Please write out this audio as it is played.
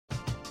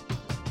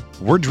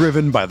We're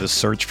driven by the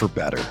search for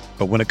better.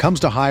 But when it comes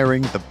to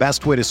hiring, the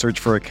best way to search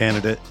for a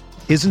candidate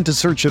isn't to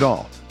search at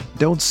all.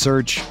 Don't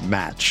search,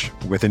 match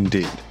with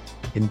Indeed.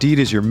 Indeed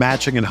is your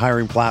matching and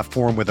hiring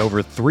platform with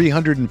over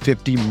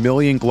 350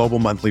 million global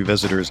monthly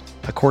visitors,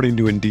 according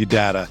to Indeed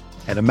data,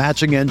 and a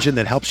matching engine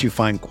that helps you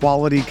find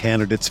quality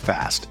candidates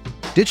fast.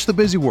 Ditch the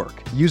busy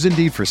work. Use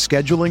Indeed for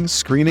scheduling,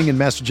 screening, and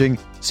messaging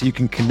so you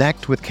can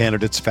connect with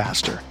candidates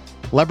faster.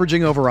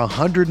 Leveraging over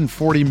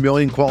 140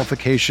 million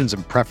qualifications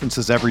and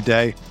preferences every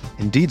day,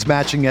 Indeed's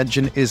matching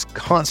engine is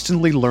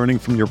constantly learning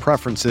from your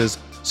preferences,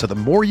 so the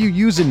more you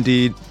use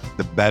Indeed,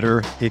 the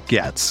better it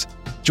gets.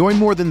 Join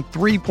more than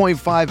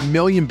 3.5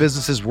 million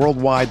businesses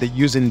worldwide that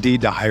use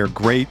Indeed to hire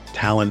great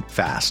talent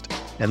fast.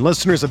 And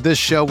listeners of this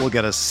show will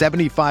get a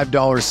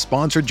 $75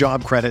 sponsored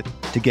job credit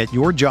to get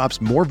your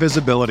jobs more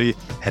visibility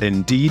at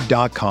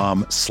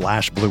Indeed.com/Blue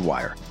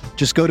Wire.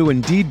 Just go to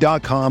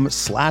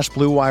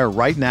Indeed.com/Blue Wire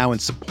right now and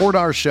support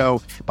our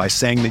show by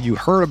saying that you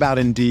heard about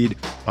Indeed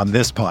on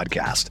this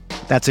podcast.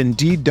 That's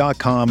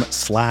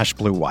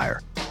Indeed.com/Blue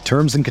Wire.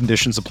 Terms and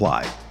conditions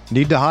apply.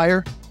 Need to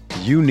hire?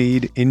 You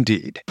need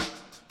Indeed.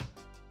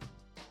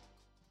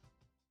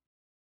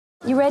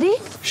 You ready?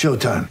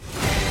 Showtime.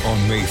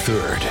 On May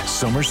 3rd,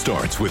 summer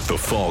starts with The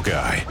Fall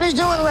Guy. Let's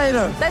do it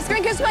later. Let's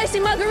drink a spicy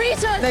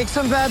margarita. Make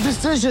some bad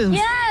decisions.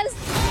 Yes!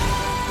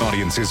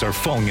 Audiences are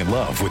falling in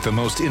love with the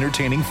most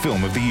entertaining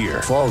film of the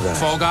year. Fall Guy.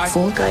 Fall Guy.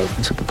 Fall Guy.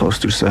 That's what the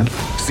poster said.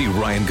 See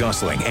Ryan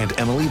Gosling and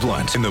Emily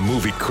Blunt in the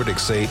movie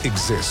critics say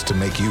exists to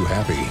make you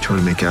happy. Trying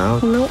to make it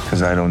out? Nope.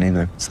 Because I don't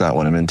either. It's not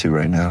what I'm into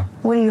right now.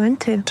 What are you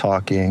into?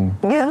 Talking.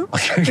 Yeah.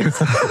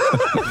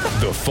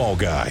 The Fall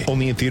Guy.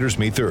 Only in theaters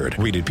May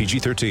 3rd. Rated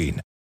PG-13.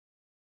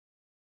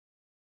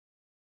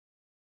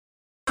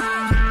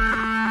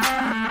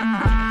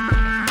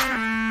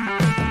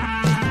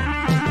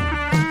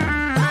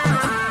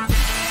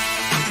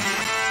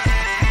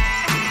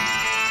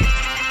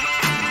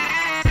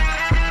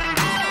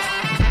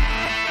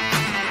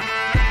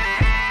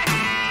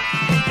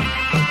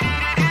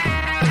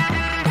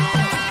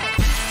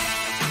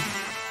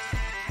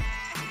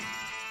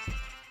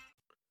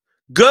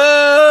 Good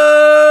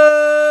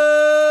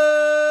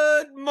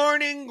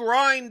morning,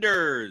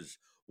 Grinders.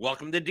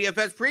 Welcome to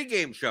DFS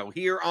pregame show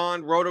here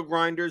on Roto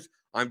Grinders.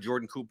 I'm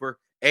Jordan Cooper,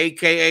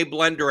 a.k.a.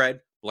 BlenderEd,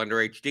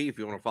 Blender HD, if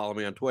you want to follow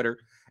me on Twitter.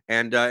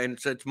 And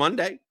it's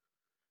Monday.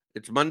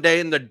 It's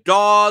Monday in the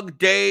dog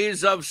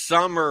days of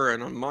summer.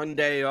 And on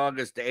Monday,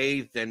 August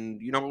 8th,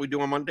 and you know what we do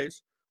on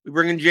Mondays? We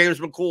bring in James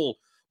McCool.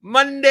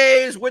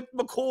 Mondays with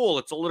McCool.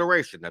 It's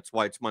alliteration. That's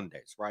why it's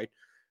Mondays, right?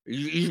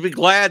 You should be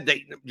glad that,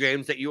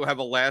 James, that you have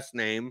a last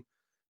name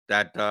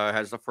that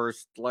has the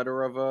first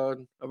letter of a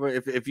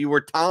if you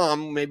were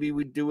Tom, maybe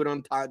we'd do it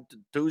on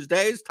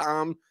Tuesdays.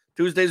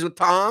 Tuesdays with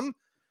Tom,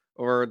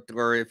 or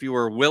if you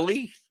were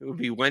Willie, it would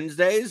be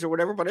Wednesdays or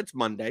whatever. But it's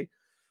Monday.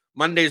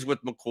 Mondays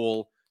with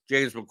McCool,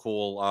 James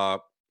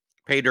McCool,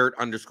 paydirt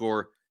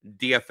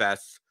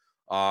 _DFS.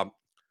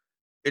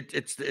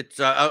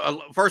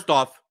 First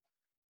off,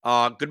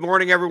 good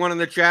morning, everyone in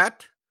the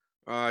chat.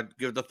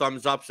 Give the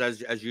thumbs ups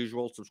as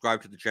usual.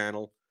 Subscribe to the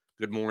channel.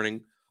 Good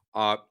morning,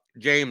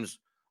 James.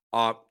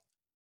 I've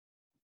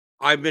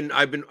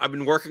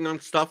been working on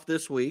stuff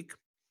this week.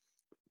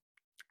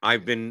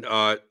 I've been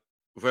for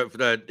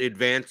the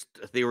advanced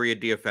theory of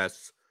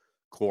DFS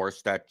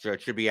course that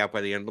should be out by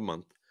the end of the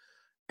month,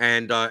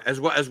 and as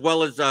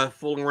well as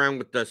fooling around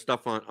with the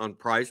stuff on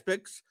Prize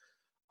Picks.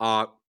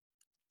 One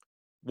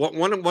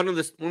of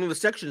the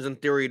sections in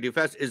theory of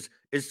DFS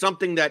is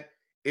something that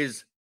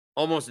is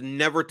almost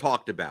never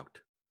talked about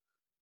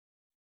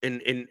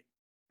in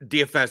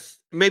DFS,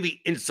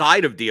 maybe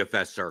inside of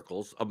DFS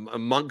circles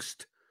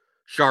amongst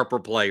sharper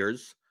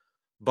players.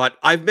 But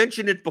I've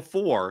mentioned it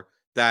before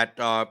that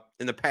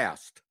in the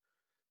past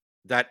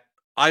that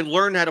I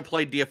learned how to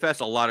play DFS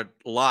a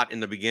lot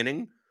in the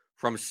beginning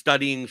from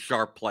studying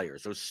sharp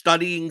players. So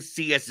studying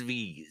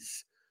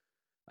CSVs.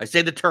 I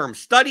say the term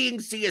studying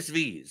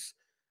CSVs,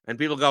 and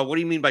people go, "What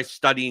do you mean by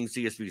studying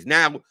CSVs?"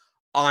 Now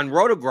on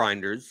Roto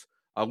Grinders,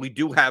 we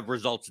do have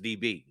Results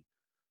DB,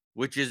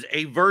 which is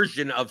a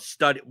version of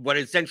what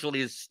essentially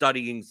is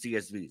studying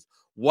CSVs.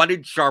 What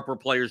did sharper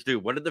players do?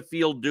 What did the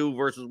field do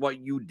versus what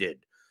you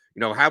did?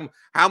 You know, how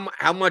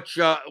much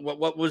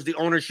what was the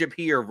ownership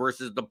here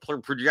versus the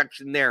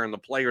projection there and the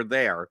player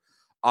there?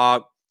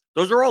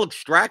 Those are all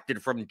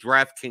extracted from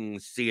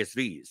DraftKings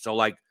CSVs. So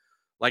like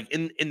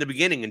in the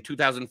beginning in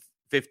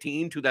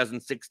 2015,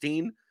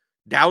 2016,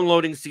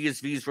 downloading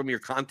CSVs from your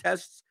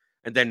contests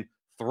and then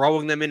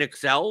throwing them in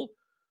Excel,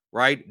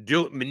 right?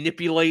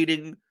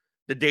 Manipulating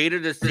the data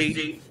to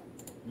see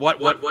what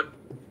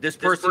this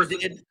person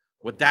did,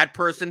 what that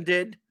person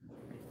did.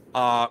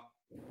 Like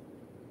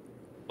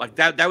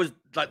that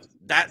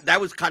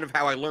was kind of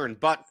how I learned.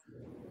 But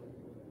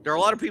there are a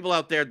lot of people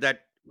out there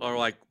that are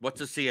like, "What's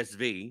a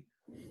CSV?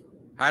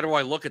 How do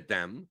I look at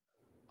them?"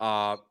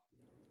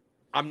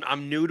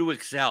 I'm new to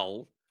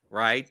Excel,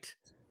 right?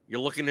 You're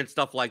looking at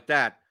stuff like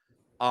that.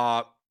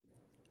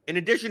 In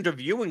addition to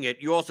viewing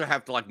it, you also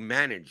have to like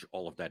manage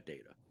all of that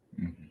data.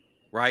 Mm-hmm.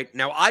 right?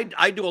 Now,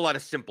 I do a lot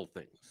of simple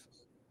things,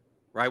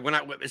 right?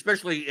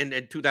 Especially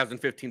in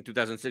 2015,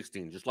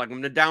 2016, just like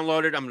I'm going to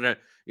download it. I'm going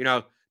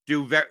to,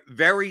 do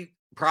very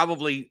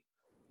probably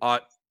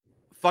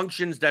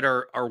functions that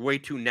are way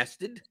too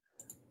nested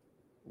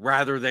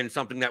rather than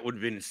something that would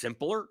have been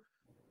simpler.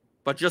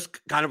 But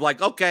just kind of like,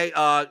 okay,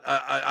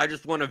 I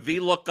just want to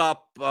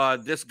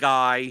VLOOKUP this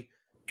guy,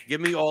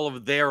 give me all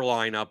of their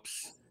lineups,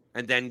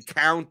 and then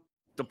count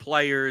the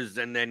players,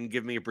 and then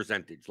give me a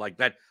percentage like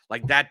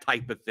that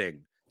type of thing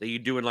that you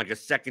do in like a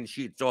second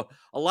sheet. So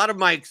a lot of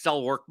my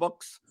Excel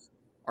workbooks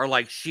are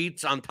like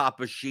sheets on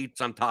top of sheets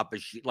on top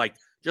of sheet, like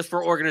just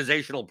for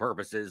organizational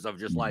purposes of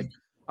just like,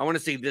 I want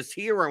to see this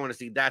here, I want to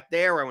see that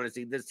there, I want to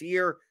see this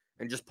here,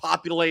 and just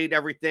populate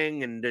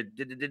everything and then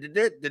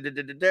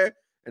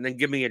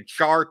give me a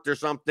chart or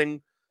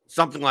something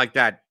like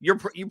that. You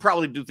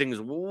probably do things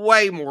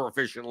way more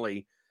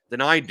efficiently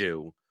than I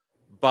do,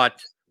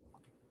 but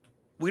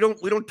we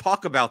don't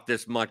talk about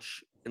this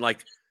much.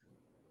 Like,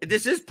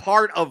 this is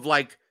part of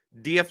like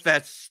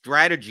DFS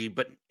strategy,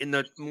 but in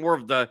the more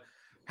of the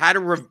how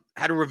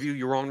to review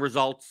your own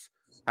results,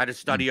 how to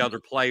study other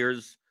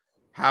players,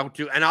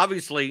 and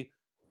obviously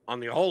on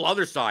the whole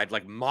other side,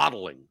 like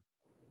modeling.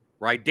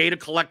 Right, data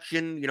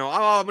collection.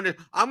 I'm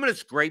gonna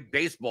scrape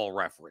Baseball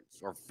Reference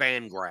or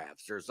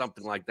Fangraphs or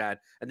something like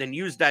that, and then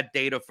use that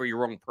data for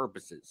your own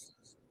purposes,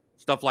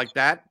 stuff like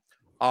that.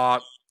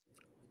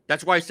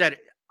 That's why I said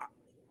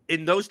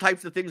in those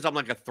types of things, I'm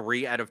like a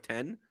 3 out of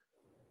 10.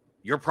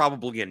 You're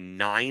probably a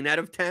 9 out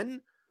of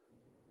 10.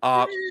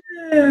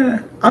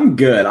 I'm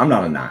good. I'm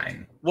not a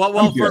 9.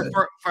 Well,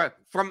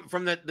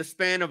 from the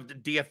span of the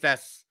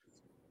DFS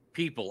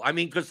people, I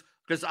mean, because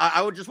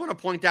I would just want to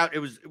point out it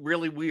was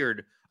really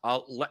weird.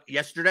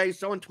 Yesterday,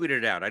 someone tweeted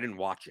it out. I didn't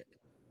watch it.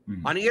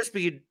 On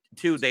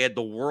ESPN2, they had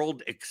the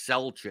World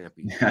Excel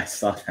Championship. Yeah, I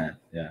saw that.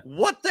 Yeah.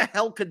 What the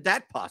hell could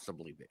that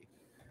possibly be?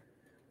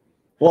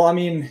 Well, I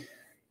mean,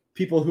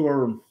 people who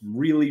are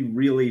really,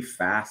 really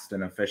fast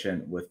and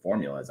efficient with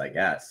formulas, I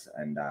guess,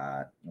 and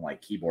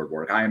like keyboard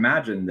work. I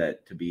imagine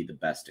that to be the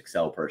best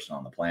Excel person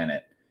on the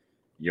planet,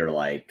 you're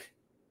like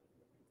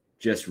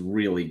just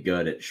really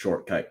good at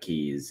shortcut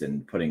keys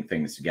and putting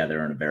things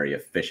together in a very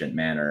efficient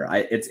manner.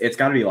 It's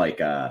got to be like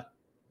a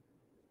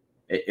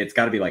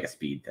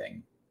speed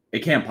thing.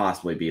 It can't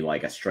possibly be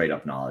like a straight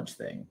up knowledge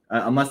thing,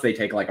 unless they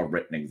take like a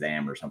written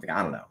exam or something.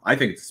 I don't know. I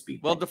think it's a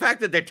speed. Well, thing. The fact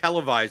that they're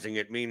televising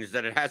it means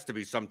that it has to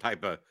be some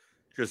type of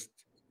just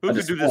who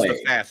can do this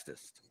the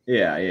fastest.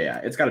 Yeah.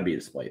 It's got to be a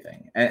display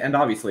thing, and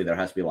obviously there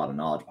has to be a lot of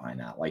knowledge behind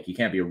that. Like, you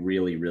can't be a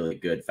really, really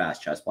good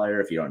fast chess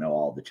player if you don't know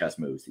all the chess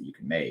moves that you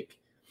can make.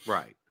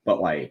 Right. But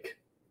like,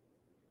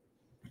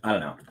 I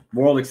don't know.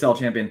 World Excel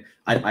Champion.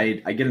 I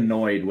get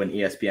annoyed when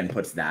ESPN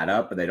puts that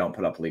up, but they don't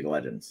put up League of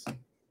Legends.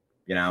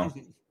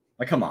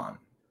 Like, come on,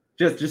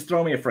 just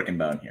throw me a freaking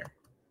bone here.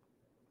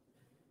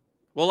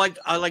 Well, like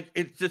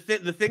it's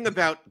the thing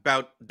about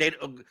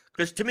data,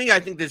 because to me, I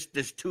think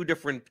there's two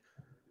different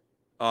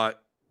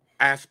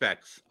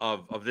aspects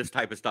of this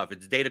type of stuff.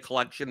 It's data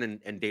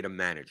collection and data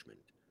management.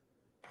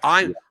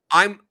 I'm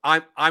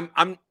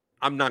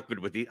not good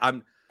with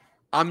I'm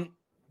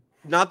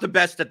not the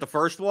best at the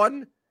first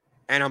one,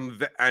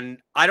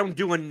 and I don't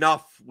do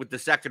enough with the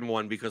second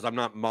one because I'm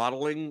not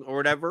modeling or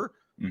whatever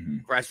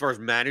as far as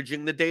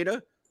managing the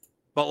data.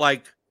 But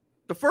like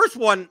the first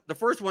one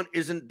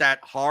isn't that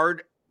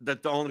hard.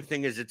 That the only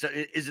thing is it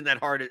isn't that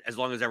hard as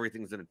long as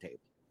everything's in a table.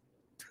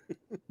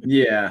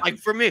 Yeah. Like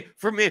for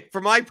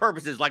my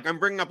purposes, like I'm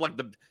bringing up like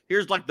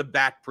here's like the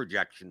bat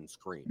projection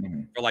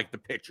screen for like the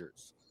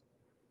pitchers,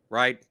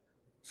 right?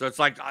 So it's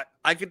like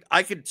I could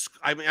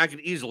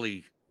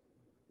easily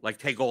like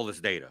take all this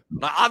data.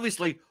 But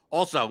obviously,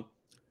 also,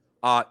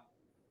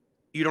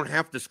 you don't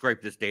have to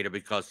scrape this data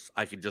because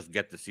I could just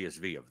get the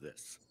CSV of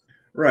this.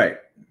 Right.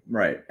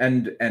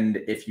 And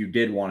if you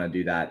did want to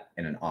do that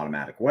in an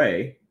automatic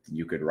way,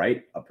 you could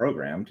write a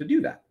program to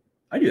do that.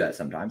 I do that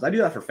sometimes. I do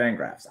that for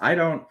Fangraphs. I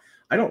don't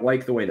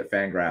like the way that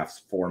Fangraphs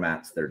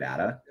formats their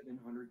data.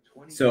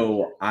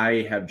 So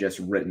I have just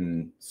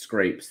written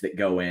scrapes that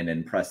go in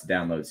and press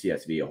download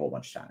CSV a whole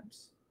bunch of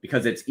times,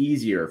 because it's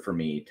easier for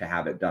me to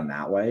have it done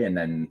that way and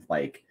then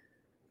like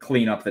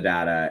clean up the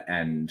data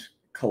and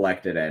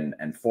collect it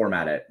and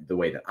format it the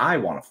way that I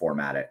want to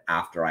format it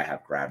after I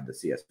have grabbed the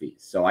CSV.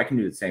 So I can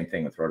do the same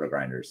thing with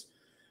RotoGrinders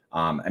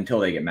until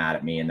they get mad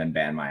at me and then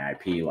ban my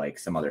IP like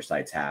some other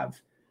sites have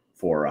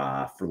for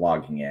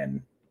logging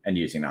in and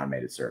using an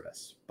automated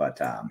service. But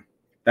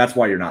that's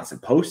why you're not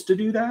supposed to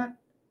do that.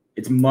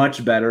 It's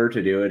much better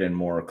to do it in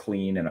more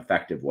clean and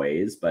effective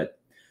ways, but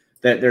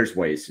there's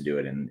ways to do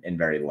it in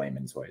very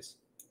layman's ways.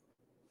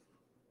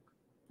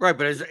 Right,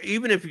 but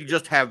even if you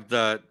just have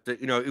the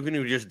even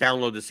if you just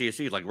download the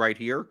CSV, like right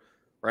here,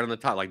 right on the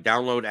top, like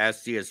download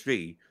as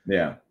CSV.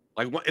 Yeah.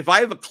 Like if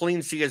I have a clean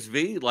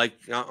CSV, like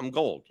I'm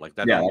gold. Like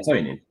that. Yeah, that's all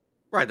you need.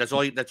 Right, that's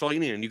all you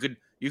need, and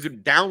you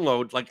could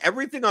download like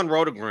everything on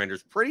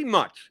RotoGrinders. Pretty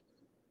much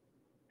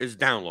is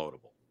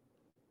downloadable.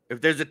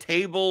 If there's a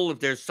table, if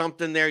there's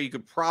something there, you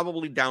could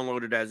probably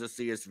download it as a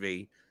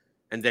CSV,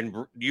 and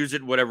then use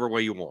it whatever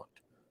way you want.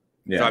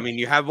 Yeah. So I mean,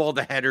 you have all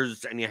the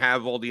headers and you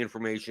have all the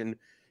information.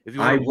 If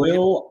you I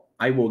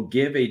want will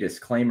give a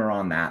disclaimer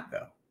on that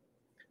though,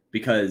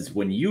 because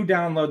when you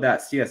download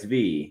that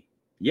CSV,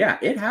 yeah,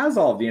 it has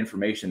all of the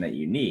information that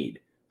you need.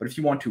 But if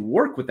you want to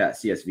work with that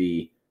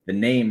CSV, the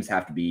names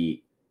have to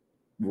be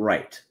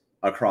right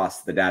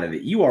across the data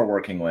that you are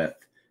working with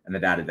and the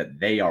data that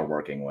they are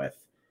working with.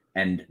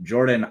 And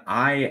Jordan,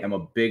 I am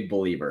a big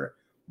believer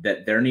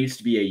that there needs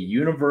to be a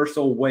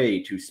universal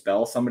way to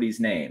spell somebody's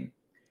name,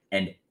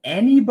 and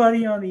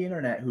anybody on the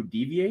internet who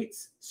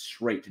deviates,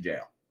 straight to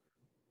jail.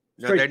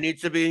 No, there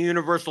needs to be a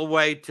universal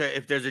way to,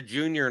 if there's a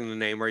junior in the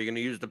name, are you going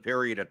to use the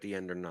period at the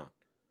end or not?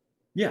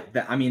 Yeah,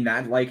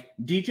 that like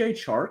DJ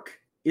Chark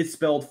is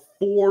spelled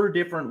 4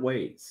 different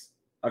ways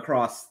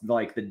across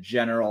like the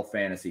general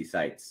fantasy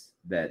sites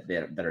that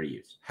are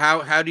used.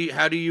 How do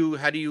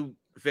you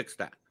fix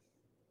that?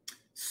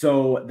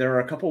 So there are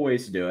a couple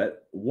ways to do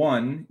it.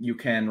 One, you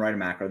can write a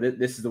macro.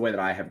 This is the way that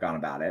I have gone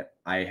about it.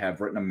 I have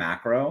written a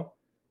macro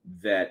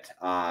that,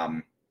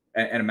 and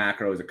a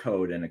macro is a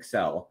code in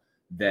Excel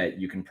that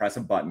you can press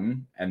a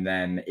button and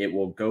then it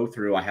will go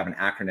through. I have an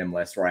acronym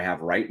list where I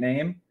have right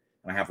name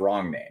and I have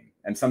wrong name.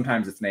 And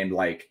sometimes it's named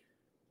like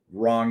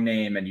wrong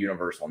name and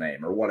universal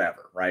name or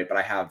whatever, right? But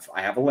I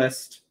have a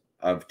list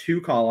of 2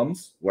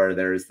 columns where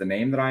there's the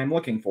name that I'm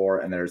looking for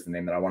and there's the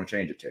name that I want to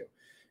change it to.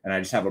 And I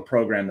just have a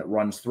program that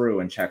runs through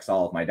and checks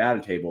all of my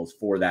data tables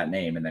for that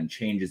name and then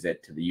changes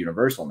it to the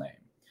universal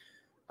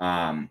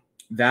name.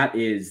 That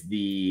is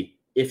the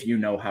if you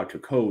know how to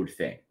code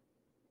thing.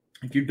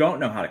 If you don't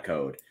know how to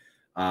code,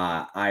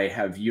 I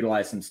have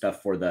utilized some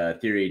stuff for the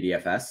Theory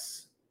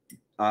DFS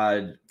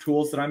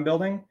tools that I'm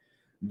building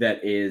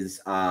that is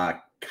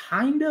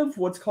kind of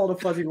what's called a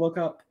fuzzy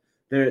lookup.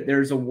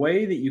 There's a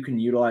way that you can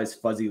utilize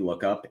fuzzy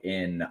lookup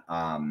in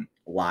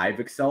live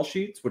Excel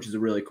sheets, which is a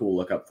really cool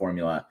lookup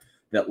formula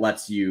that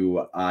lets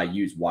you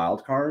use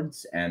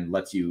wildcards and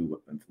lets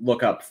you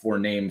look up for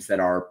names that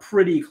are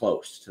pretty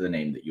close to the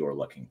name that you're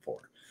looking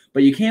for.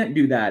 But you can't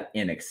do that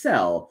in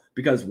Excel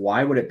because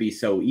why would it be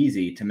so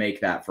easy to make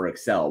that for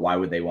Excel? Why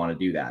would they want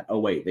to do that? Oh,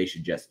 wait, they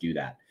should just do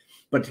that.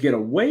 But to get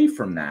away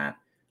from that,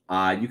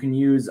 you can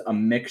use a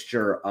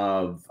mixture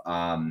of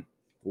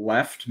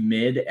left,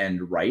 mid,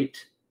 and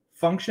right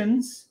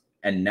functions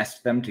and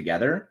nest them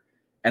together.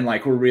 And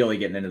like we're really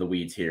getting into the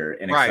weeds here.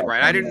 Right.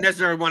 I didn't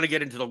necessarily want to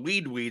get into the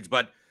weeds,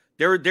 but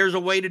there's a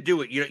way to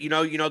do it. You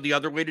know the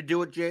other way to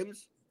do it,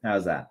 James?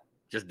 How's that?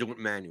 Just do it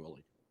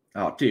manually.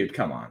 Oh, dude,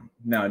 come on.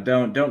 No,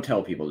 don't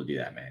tell people to do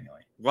that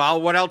manually.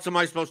 Well, what else am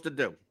I supposed to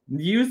do?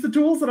 Use the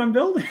tools that I'm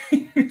building.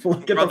 That's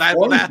what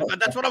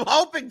I'm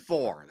hoping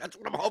for. That's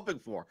what I'm hoping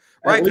for.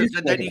 Right? Because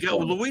then you get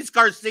Luis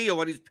Garcia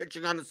when he's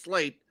pitching on the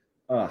slate.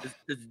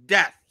 It's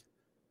death.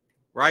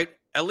 Right?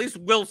 At least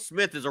Will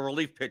Smith is a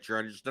relief pitcher.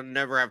 I just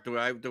never have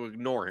to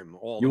ignore him.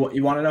 You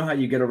want to know how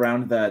you get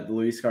around the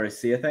Luis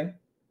Garcia thing?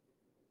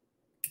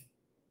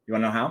 You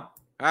want to know how?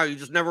 How? You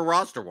just never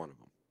roster one of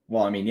them.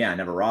 Well, I mean, yeah,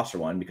 never roster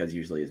one because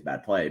usually it's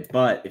bad play.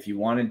 But if you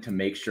wanted to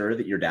make sure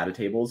that your data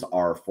tables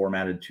are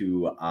formatted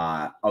to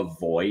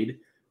avoid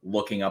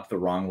looking up the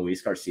wrong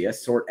Luis Garcia,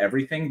 sort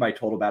everything by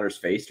total batters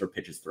faced or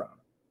pitches thrown.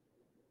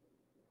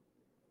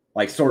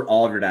 Like sort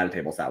all of your data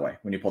tables that way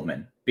when you pull them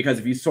in. Because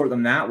if you sort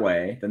them that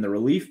way, then the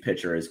relief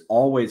pitcher is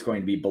always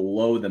going to be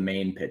below the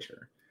main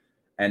pitcher.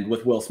 And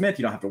with Will Smith,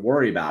 you don't have to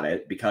worry about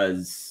it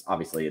because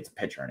obviously it's a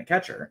pitcher and a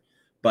catcher.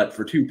 But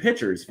for 2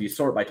 pitchers, if you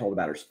sort by total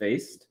batters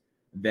faced,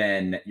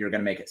 then you're going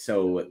to make it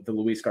so the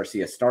Luis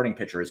Garcia starting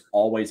pitcher is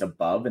always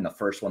above in the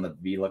first one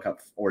that the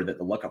lookup or that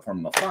the lookup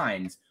formula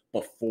finds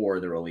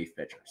before the relief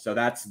pitcher. So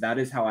that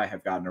is how I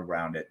have gotten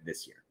around it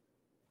this year.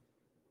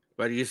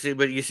 But you see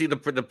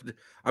the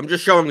I'm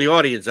just showing the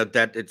audience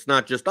that it's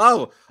not just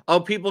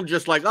people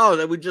just like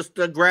that we just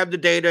grab the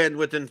data and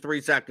within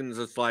 3 seconds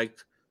it's like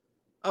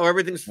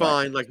everything's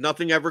fine, right. Like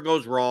nothing ever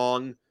goes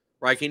wrong,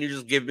 right? Can you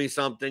just give me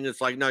something?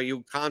 It's like no,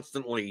 you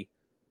constantly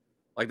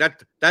like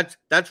that.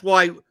 That's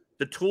why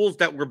the tools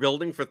that we're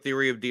building for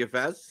Theory of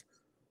DFS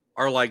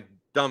are like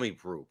dummy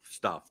proof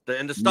stuff,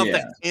 and the stuff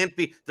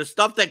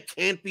that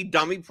can't be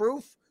dummy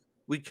proof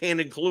we can't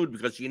include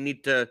because you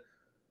need to.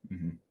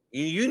 Mm-hmm.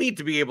 You need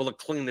to be able to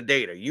clean the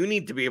data. You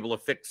need to be able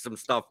to fix some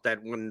stuff that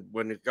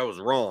when it goes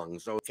wrong.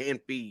 So it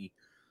can't be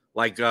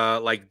like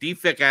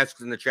DFIC asks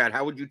in the chat,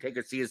 how would you take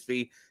a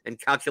CSV and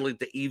calculate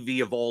the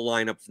EV of all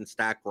lineups and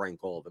stack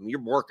rank all of them?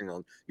 You're working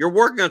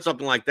on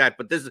something like that.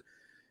 But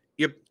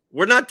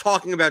we're not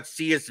talking about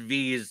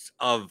CSVs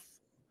of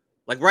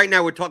like right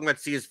now. We're talking about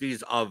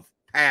CSVs of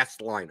past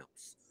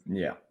lineups.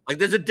 Yeah, like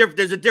there's a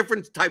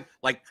different type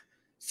like.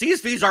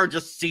 CSVs aren't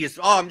just CSV.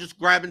 Oh, I'm just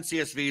grabbing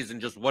CSVs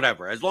and just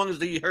whatever. As long as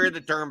you hear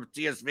the term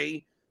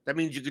CSV, that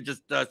means you could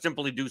just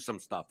simply do some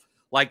stuff.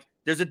 Like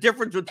there's a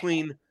difference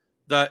between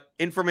the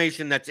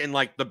information that's in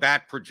like the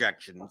bat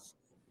projections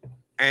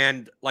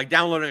and like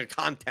downloading a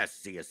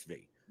contest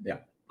CSV. Yeah.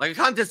 Like a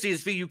contest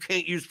CSV you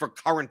can't use for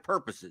current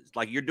purposes.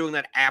 Like you're doing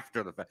that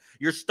after the fact.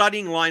 You're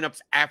studying lineups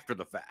after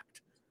the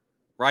fact,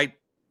 right?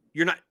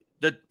 You're not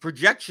the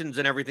projections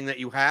and everything that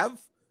you have,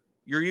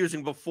 you're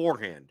using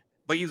beforehand.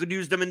 but you could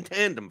use them in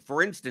tandem.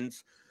 For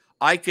instance,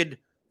 I could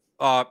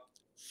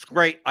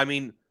scrape. I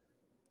mean,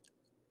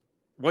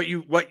 what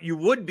you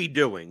would be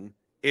doing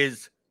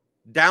is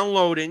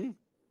downloading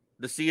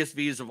the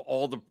CSVs of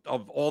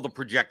all the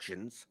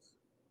projections,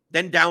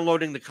 then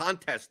downloading the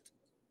contest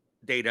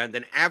data, and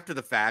then after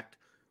the fact,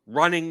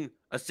 running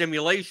a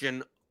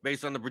simulation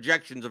based on the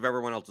projections of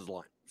everyone else's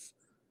lineups.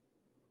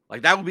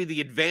 Like that would be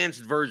the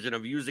advanced version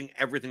of using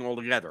everything all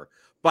together.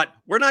 But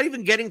we're not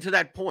even getting to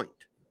that point.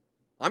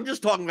 I'm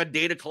just talking about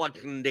data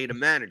collection and data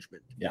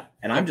management. Yeah,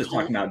 and I'm just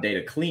talking about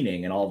data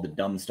cleaning and all the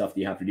dumb stuff that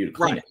you have to do to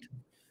clean it.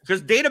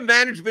 Because data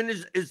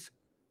management is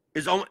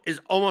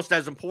almost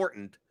as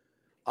important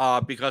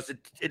because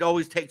it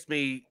always takes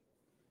me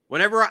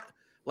whenever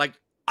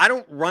I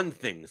don't run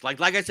things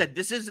like I said,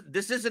 this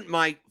isn't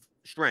my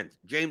strength.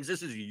 James,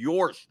 this is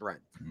your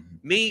strength.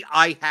 Mm-hmm. Me,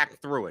 I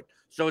hack through it.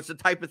 So it's the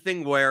type of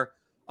thing where,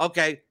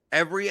 okay,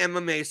 every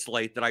MMA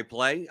slate that I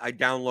play, I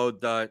download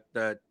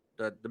the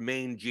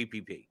main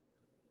GPP.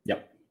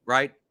 Yep.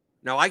 Right?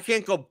 Now I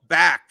can't go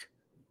back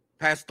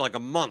past like a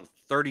month,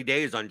 30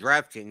 days on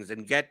DraftKings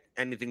and get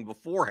anything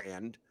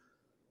beforehand.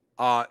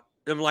 I'm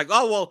like,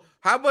 oh well,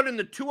 how about in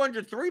the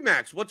 203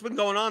 max? What's been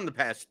going on the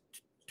past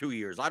 2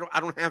 years? I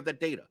don't have that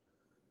data.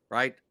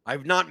 Right?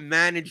 I've not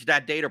managed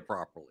that data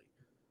properly.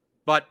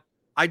 But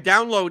I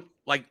download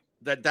like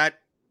that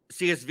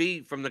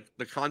CSV from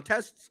the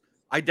contests.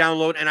 I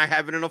download and I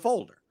have it in a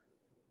folder.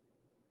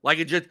 Like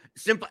it's just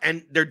simple,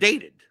 and they're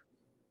dated.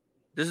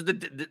 This is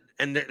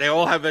and they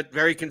all have a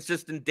very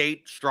consistent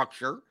date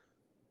structure,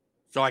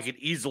 so I could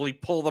easily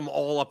pull them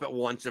all up at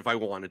once if I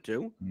wanted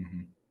to.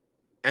 Mm-hmm.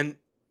 And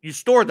you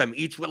store them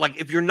each. Like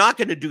if you're not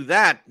going to do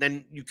that,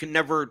 then you can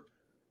never.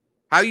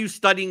 How are you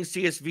studying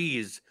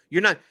CSVs?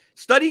 You're not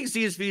studying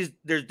CSVs.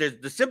 There's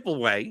the simple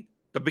way.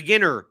 The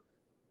beginner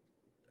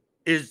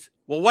is,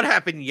 well, what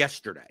happened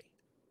yesterday?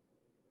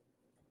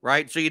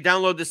 Right? So you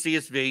download the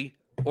CSV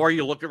or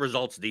you look at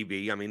results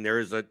DB. I mean, there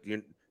is if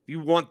you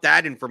want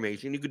that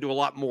information, you could do a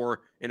lot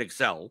more in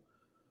Excel.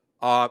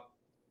 And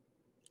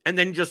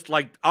then just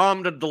like,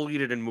 I'm going to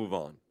delete it and move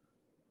on.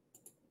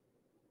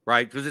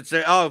 Right? Because it's,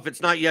 if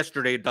it's not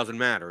yesterday, it doesn't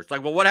matter. It's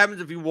like, well, what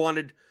happens if you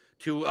wanted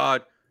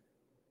to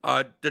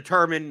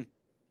determine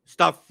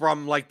stuff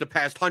from like the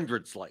past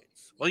 100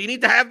 slates? Well, you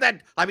need to have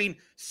that. I mean,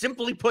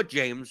 simply put,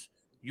 James,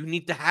 you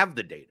need to have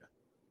the data.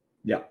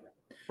 Yeah.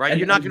 Right.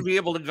 You're not going to be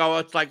able to go.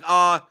 It's like,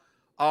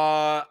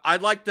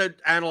 I'd like to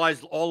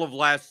analyze all of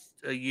last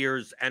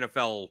year's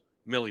NFL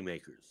milli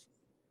makers.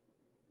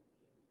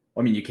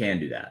 I mean, you can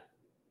do that.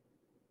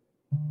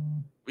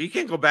 Well, you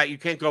can't go back. You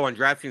can't go on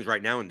DraftKings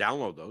right now and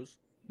download those.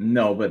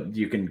 No, but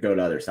you can go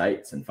to other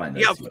sites and find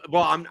those. Yeah.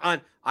 Well,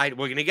 we're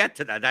going to get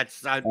to that.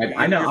 That's I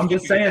know. I'm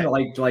just saying,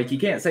 like you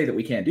can't say that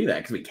we can't do that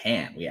because we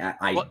can.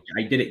 I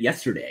did it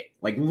yesterday.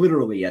 Like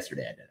literally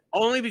yesterday, I did it.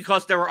 Only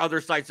because there are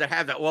other sites that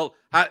have that. Well,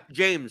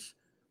 James,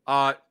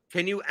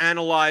 can you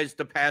analyze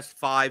the past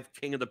 5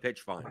 King of the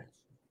Pitch finals?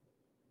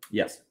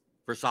 Yes.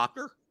 For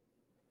soccer?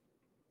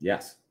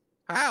 Yes.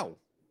 How?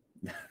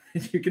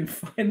 You can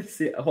find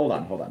the. Hold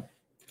on.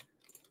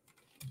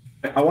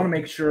 I want to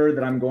make sure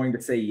that I'm going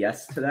to say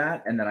yes to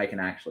that and that I can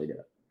actually do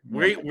it.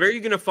 Where are you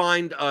going to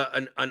find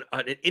an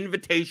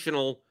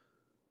invitational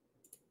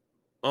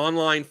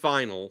online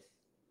final?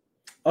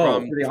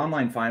 Oh, for the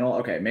online final?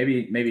 Okay,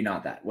 maybe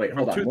not that. Wait,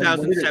 hold on.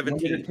 2017. When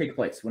did it take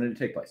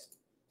place?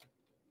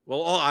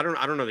 Well, I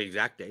don't know the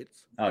exact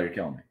dates. Oh, you're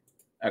killing me.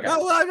 Okay.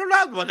 No, I don't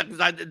know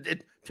because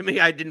to me,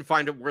 I didn't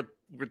find it worth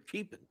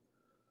keeping.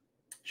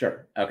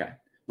 Sure. Okay.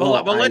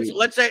 Well,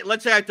 let's say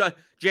I thought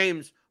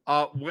James,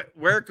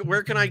 where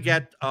can I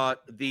get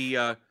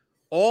the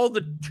all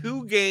the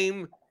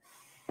 2-game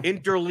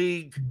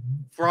interleague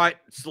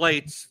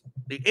slates,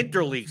 the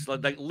interleague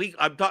slate, like league?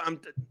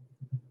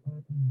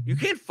 You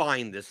can't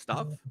find this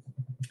stuff.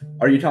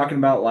 Are you talking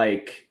about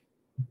like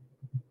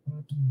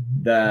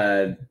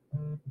the?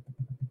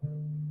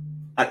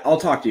 I'll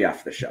talk to you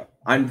after the show.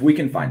 We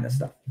can find this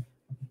stuff.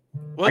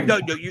 Well, no,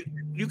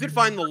 you could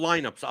find the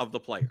lineups of the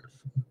players.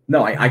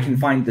 No, I can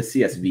find the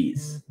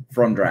CSVs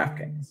from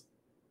DraftKings.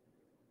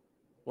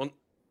 Well,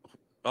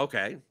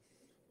 okay.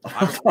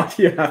 I'll talk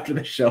to you after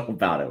the show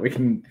about it. We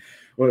can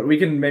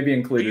maybe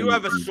include. Do you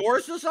have a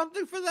source or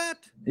something for that?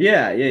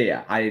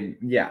 Yeah.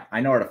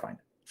 I know where to find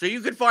it. So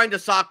you could find a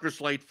soccer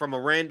slate from a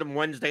random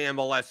Wednesday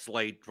MLS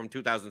slate from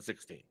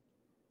 2016.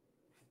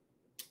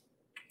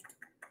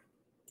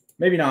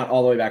 Maybe not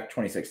all the way back to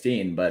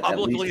 2016, but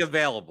publicly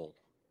available.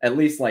 At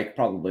least like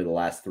probably the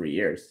last 3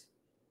 years.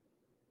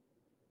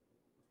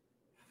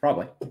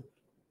 Probably.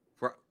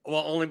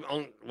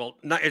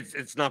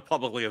 It's not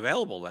publicly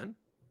available then.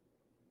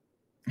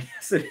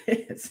 Yes, it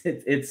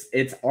is.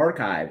 It's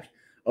archived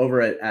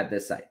over at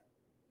this site.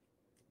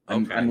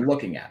 I'm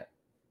looking at it.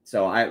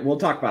 So we'll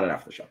talk about it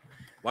after the show.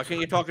 Why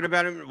can't you talk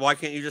about it? Why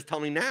can't you just tell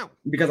me now?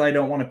 Because I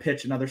don't want to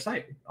pitch another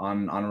site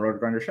on a Road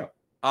Grinder show.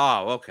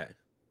 Oh, okay.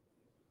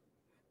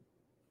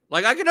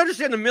 Like I can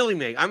understand the milli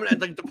make. I mean,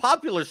 like the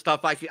popular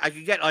stuff, I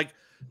could get like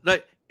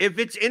if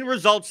it's in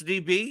results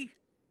DB.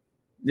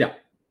 Yeah,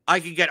 I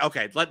could get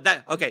okay.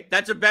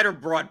 That's a better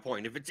broad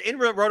point. If it's in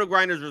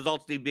RotoGrinders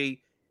results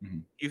DB,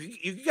 you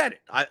can get it.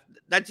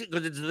 That's it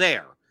because it's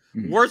there.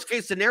 Worst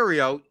case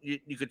scenario,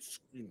 you could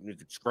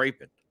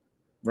scrape it,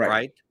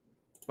 right?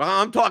 Well,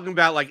 I'm talking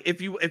about like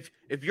if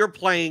you're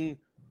playing,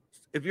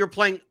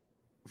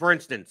 for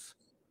instance,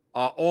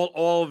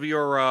 all of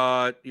your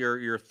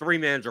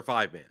 3-mans or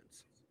 5-mans.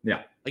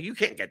 Yeah, like you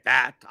can't get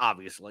that,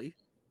 obviously.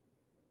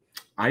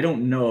 I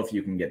don't know if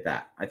you can get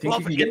that. I think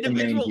you can get the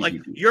main like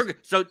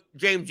so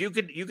James, you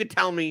could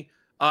tell me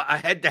a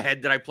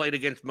head-to-head that I played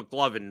against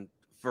McLovin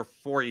for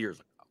 4 years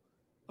ago.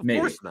 Of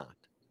course not.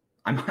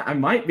 I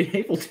might be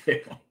able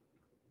to.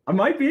 I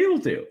might be able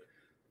to.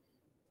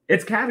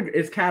 It's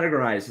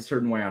categorized a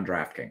certain way on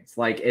DraftKings.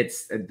 Like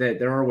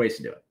there are ways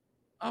to do it.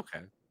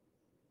 Okay.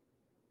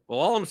 Well,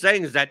 all I'm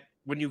saying is that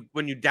when you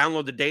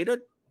download the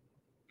data,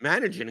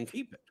 manage it and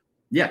keep it.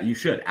 Yeah, you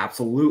should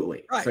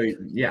absolutely. Right. So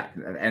yeah,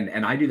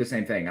 and I do the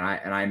same thing.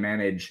 And I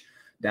manage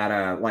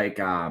data like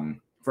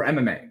for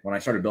MMA. When I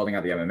started building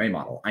out the MMA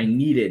model, I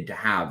needed to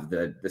have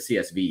the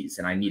CSVs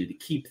and I needed to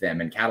keep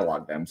them and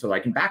catalog them so I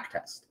can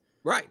backtest.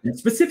 Right. And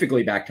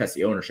specifically backtest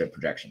the ownership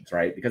projections,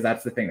 right? Because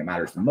that's the thing that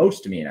matters the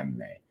most to me in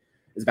MMA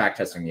is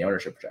backtesting the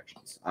ownership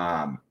projections.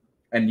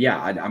 And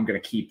yeah, I'm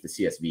going to keep the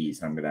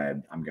CSVs and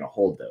I'm going to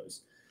hold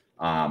those.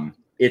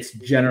 It's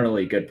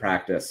generally good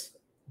practice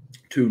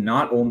to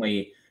not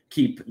only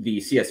keep the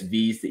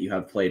CSVs that you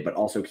have played, but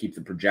also keep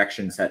the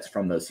projection sets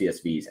from those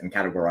CSVs and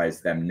categorize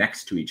them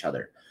next to each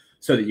other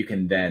so that you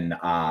can then,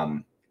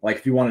 like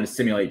if you wanted to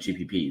simulate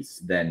GPPs,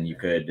 then you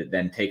could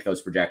then take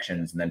those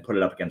projections and then put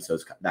it up against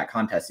that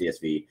contest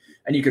CSV,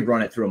 and you could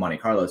run it through a Monte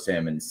Carlo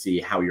sim and see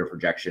how your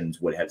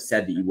projections would have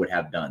said that you would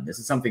have done. This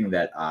is something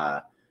that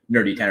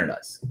Nerdy Tenor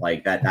does.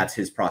 Like that's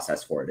his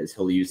process for it. Is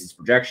he'll use his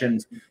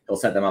projections, he'll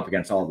set them up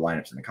against all the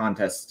lineups in the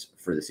contest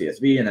for the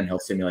CSV, and then he'll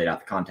simulate out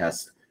the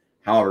contest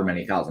however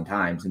many thousand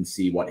times and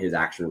see what his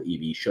actual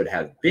EV should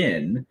have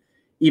been,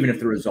 even if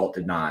the result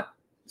did not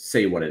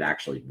say what it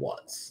actually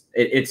was.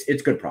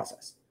 It's good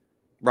process.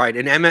 Right.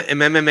 In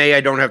MMA, I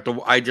don't have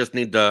to. I just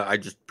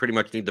pretty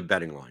much need the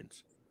betting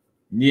lines.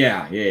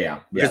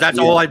 Yeah. Because that's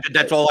all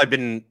I've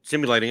been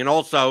simulating, and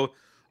also,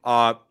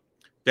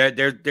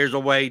 there's a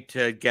way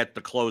to get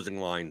the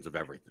closing lines of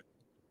everything.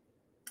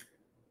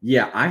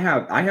 Yeah, I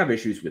have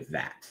issues with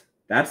that.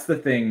 That's the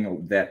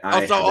thing that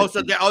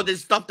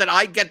there's stuff that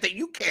I get that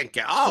you can't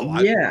get.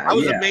 I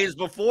was amazed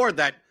before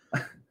that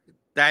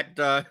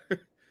I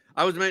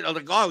was amazed. I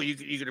was like,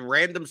 you could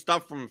random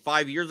stuff from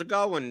 5 years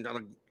ago, and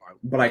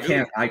but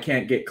I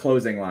can't get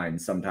closing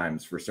lines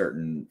sometimes for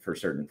certain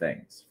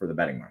things for the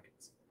betting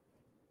markets.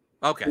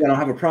 Okay, I don't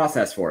have a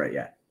process for it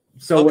yet.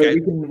 So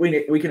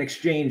we can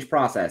exchange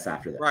process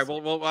after this. Right.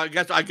 Well, I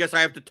guess I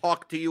have to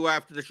talk to you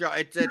after the show.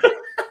 I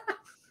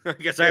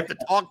guess I have to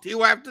talk to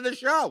you after the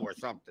show or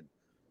something.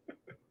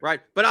 Right.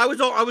 But I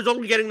was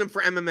only getting them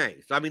for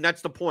MMA. So I mean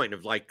that's the point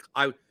of like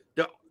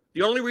the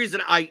only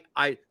reason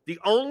the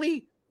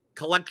only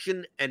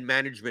collection and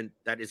management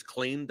that is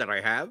clean that I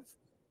have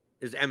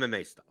is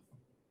MMA stuff.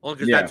 Well,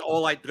 because that's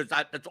all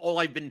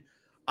I've been.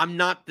 I'm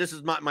not. This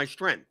is my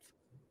strength.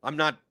 I'm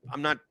not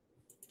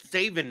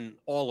saving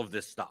all of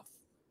this stuff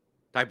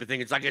type of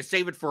thing. It's like I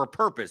save it for a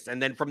purpose, and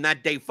then from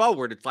that day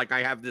forward, it's like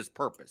I have this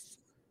purpose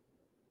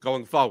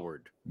going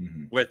forward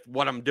with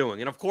what I'm doing.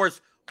 And of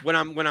course, when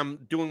I'm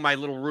doing my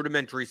little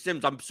rudimentary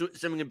sims, I'm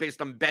simming it based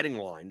on betting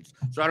lines,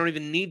 so I don't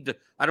even need the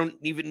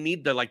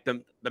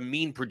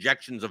mean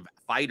projections of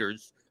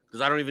fighters because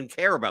I don't even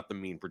care about the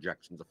mean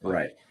projections of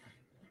fighters.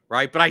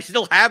 Right. But I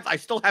still have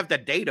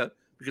that data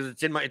because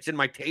it's in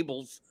my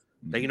tables.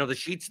 That the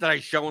sheets that I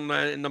show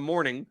in the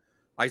morning.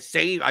 I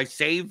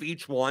save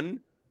each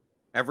one,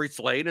 every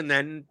slate, and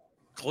then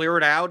clear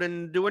it out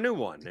and do a new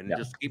one and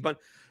just keep on.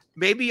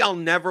 Maybe I'll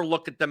never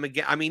look at them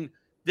again. I mean,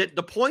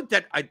 the point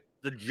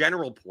the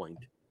general point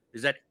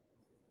is that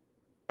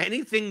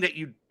anything that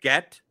you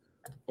get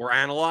or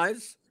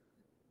analyze,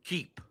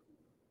 keep.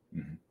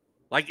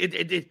 Like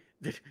it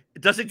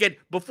doesn't get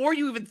before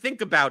you even think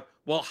about,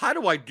 well, how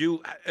do I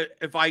do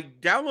if I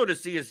download a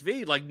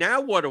CSV? Like now,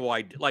 what do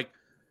I do? Like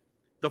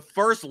the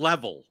first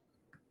level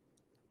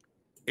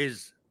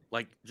is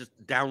like just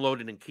download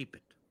it and keep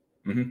it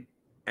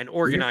and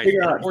organize it.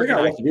 Figure out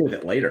what to do with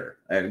it later.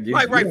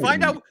 Right.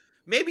 Find out.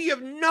 Maybe you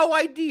have no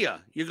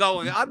idea. You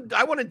go,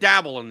 I want to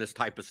dabble in this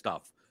type of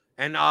stuff.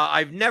 And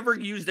I've never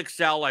used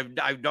Excel. I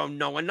don't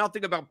know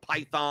nothing about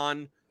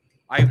Python.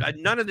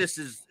 None of this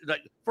is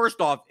like,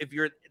 first off, if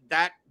you're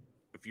that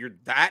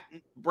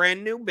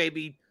brand new,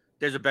 maybe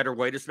there's a better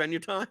way to spend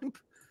your time.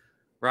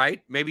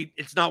 Right? Maybe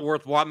it's not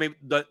worthwhile. Maybe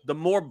the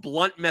more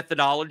blunt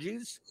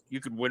methodologies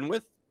you could win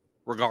with,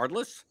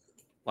 regardless.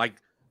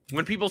 Like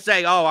when people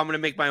say, "Oh, I'm going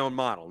to make my own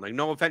model," like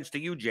no offense to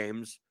you,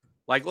 James.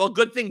 Like, well,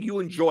 good thing you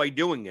enjoy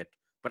doing it,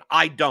 but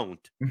I don't.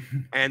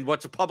 And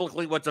what's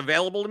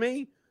available to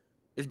me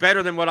is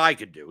better than what I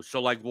could do.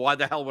 So, like, why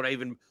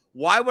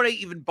would I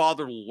even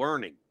bother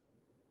learning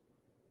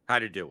how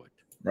to do it?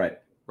 Right.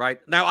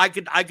 Now, I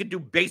could do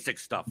basic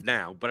stuff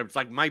now, but it's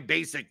like my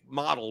basic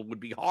model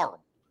would be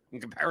horrible in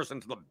comparison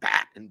to the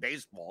bat. in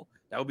baseball.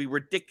 That would be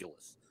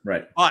ridiculous.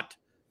 Right. But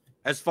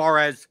as far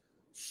as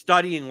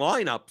studying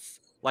lineups,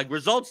 like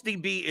Results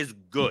DB is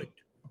good,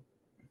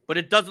 but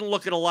it doesn't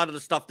look at a lot of the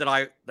stuff that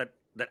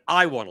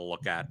I want to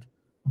look at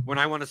when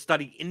I want to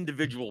study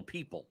individual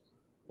people,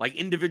 like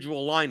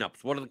individual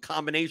lineups. What are the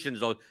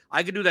combinations of?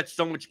 I could do that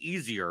so much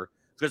easier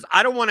because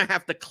I don't want to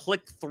have to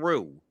click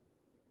through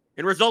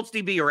in Results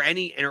DB or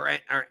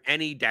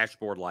any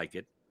dashboard like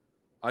it.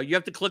 You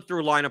have to click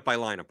through lineup by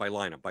lineup by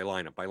lineup by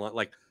lineup by lineup.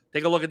 Like,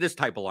 take a look at this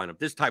type of lineup,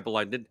 this type of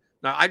lineup.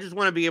 Now, I just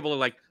want to be able to,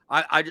 like,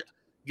 I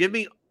give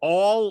me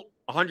all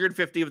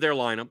 150 of their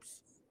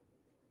lineups,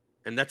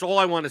 and that's all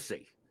I want to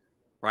see,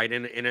 right?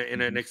 In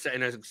an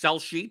Excel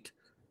sheet,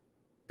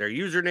 their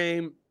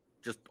username,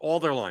 just all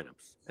their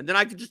lineups, and then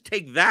I can just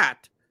take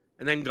that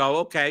and then go,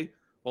 okay,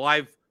 well,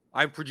 I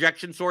have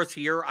projection source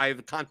here, I have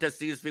the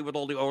contest CSV with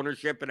all the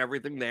ownership and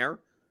everything there,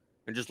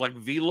 and just like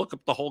VLOOK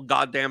up the whole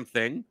goddamn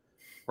thing,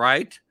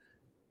 right?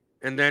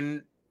 And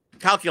then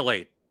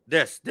calculate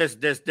this,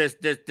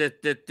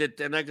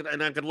 and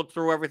I could look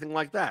through everything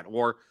like that,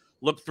 or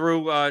look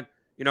through,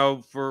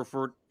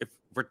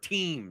 for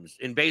teams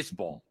in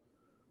baseball,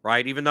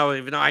 right? Even though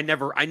I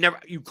never,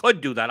 you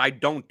could do that. I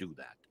don't do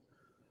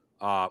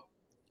that.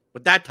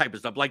 But that type of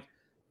stuff, like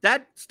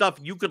that stuff,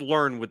 you could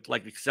learn with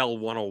like Excel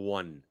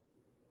 101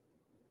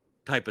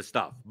 type of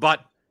stuff.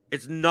 But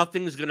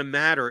nothing's going to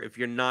matter if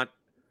you're not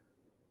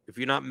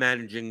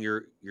managing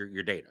your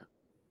data.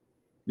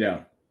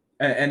 Yeah,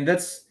 and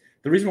that's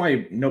the reason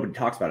why nobody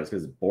talks about it is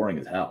because it's boring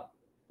as hell.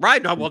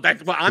 Right. No, well,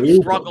 that's what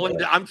I'm struggling.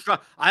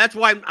 That's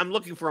why I'm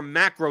looking for a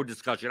macro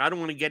discussion. I don't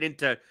want to get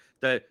into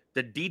the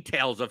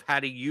details of how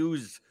to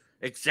use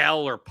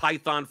Excel or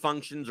Python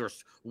functions or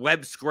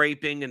web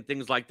scraping and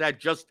things like that.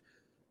 Just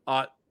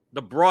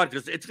the broad,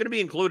 because it's going to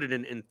be included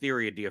in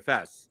theory of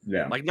DFS.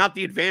 Yeah. Like not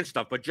the advanced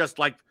stuff, but just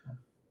like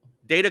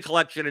data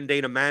collection and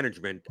data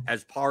management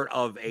as part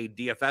of a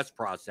DFS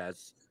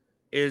process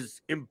is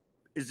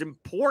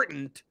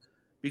important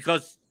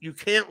because you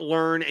can't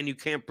learn and you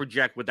can't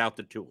project without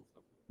the tool.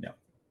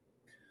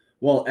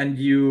 Well, and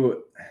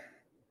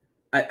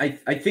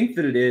I think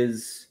that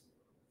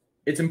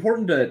it's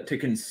important to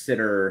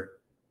consider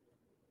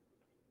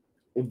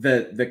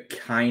the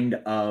kind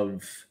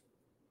of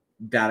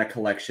data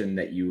collection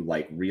that you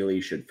like really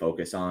should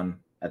focus on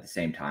at the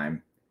same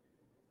time,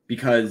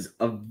 because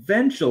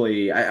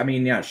eventually, I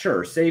mean, yeah,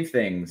 sure, save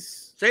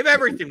things. Save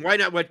everything. Why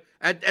not? But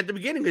at the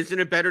beginning, isn't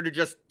it better to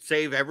just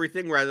save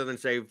everything rather than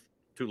save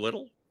too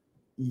little?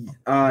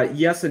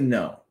 Yes and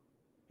no.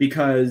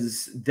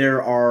 Because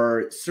there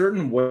are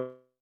certain ways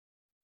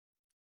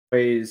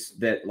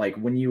that, like,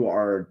 when you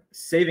are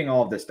saving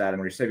all of this data,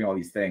 when you're saving all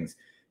these things,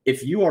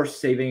 if you are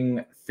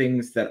saving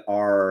things that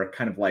are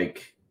kind of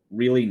like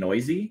really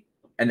noisy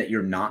and that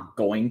you're not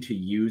going to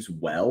use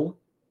well,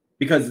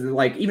 because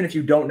like, even if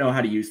you don't know how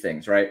to use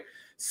things, right?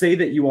 Say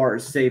that you are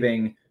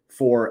saving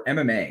for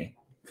MMA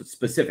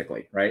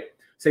specifically, right?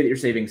 Say that you're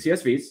saving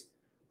CSVs,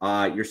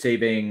 you're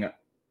saving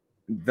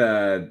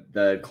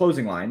the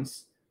closing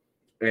lines,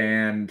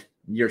 and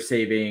you're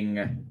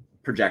saving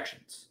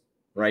projections,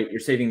 right? You're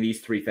saving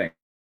these three things.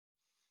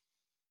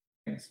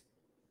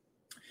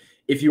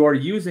 If you are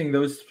using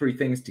those three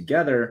things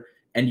together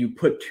and you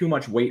put too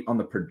much weight on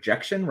the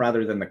projection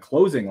rather than the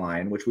closing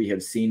line, which we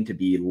have seen to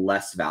be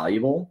less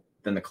valuable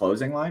than the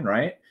closing line,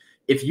 right?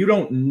 If you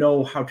don't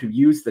know how to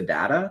use the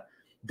data,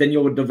 then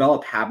you'll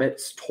develop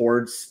habits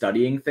towards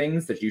studying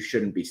things that you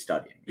shouldn't be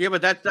studying. Yeah,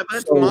 but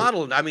that's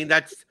modeled.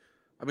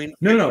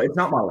 No, it's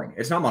not modeling.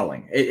 It's not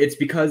modeling. It's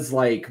because,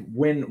 like,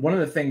 when one of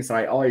the things that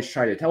I always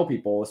try to tell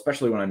people,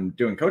 especially when I'm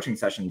doing coaching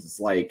sessions, is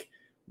like,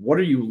 what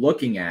are you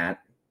looking at?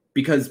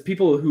 Because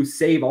people who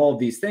save all of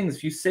these things,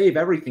 if you save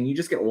everything, you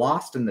just get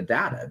lost in the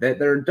data. That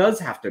there does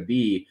have to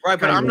be right.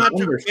 But I'm not,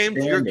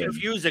 James, you're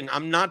confusing.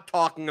 I'm not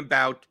talking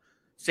about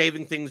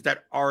saving things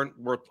that aren't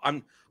worth.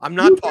 I'm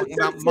not talking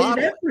about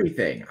modeling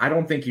everything. I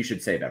don't think you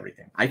should save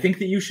everything. I think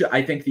that you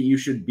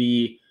should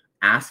be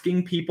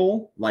asking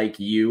people like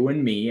you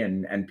and me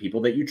and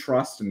people that you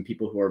trust and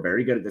people who are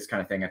very good at this kind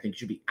of thing. I think you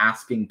should be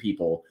asking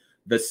people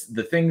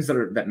the things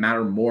that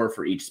matter more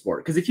for each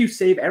sport. Because if you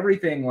save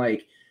everything,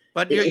 like,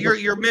 but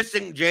you're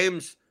missing,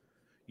 James.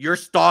 You're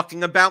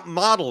talking about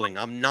modeling.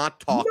 I'm not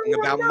talking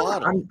about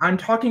modeling. I'm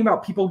talking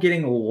about people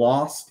getting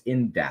lost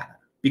in data.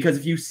 Because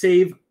if you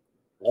save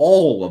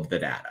all of the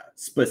data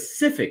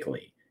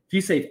specifically, if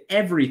you save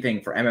everything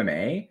for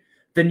MMA,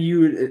 then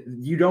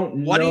you don't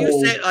know. What do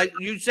you say? Like,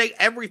 you say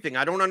everything.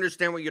 I don't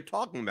understand what you're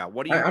talking about.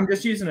 What do you? I'm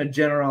just using a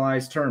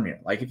generalized term here.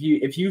 Like, if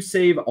you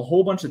save a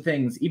whole bunch of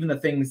things, even the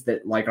things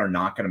that like are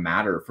not going to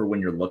matter for when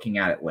you're looking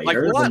at it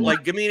later. Like what?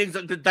 Like, give me an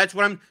example. That's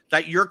what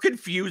that you're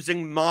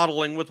confusing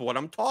modeling with what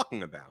I'm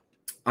talking about.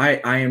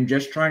 I am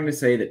just trying to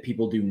say that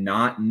people do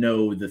not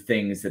know the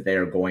things that they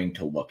are going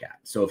to look at.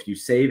 So if you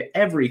save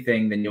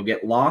everything, then you'll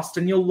get lost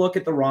and you'll look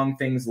at the wrong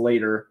things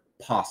later,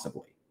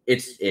 possibly.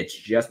 It's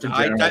just a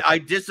general.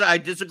 I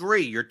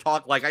disagree. You're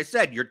like I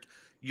said,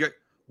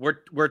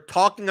 we're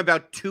talking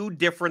about two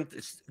different,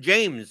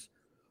 James.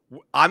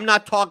 I'm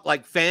not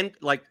talking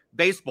like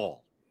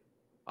baseball.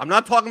 I'm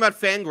not talking about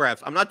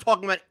Fangraphs. I'm not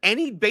talking about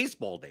any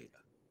baseball data.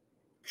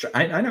 Sure,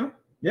 I know.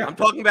 Yeah. I'm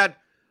talking about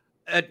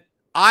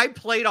I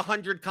played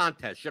 100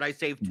 contests. Should I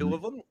save 2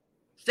 of them?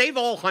 Save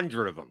all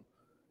 100 of them.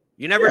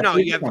 You never know.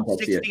 You have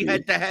 60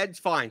 head-to-heads.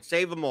 Fine,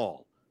 save them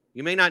all.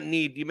 You may not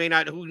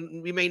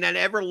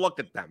ever look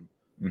at them.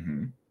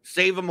 Mm-hmm.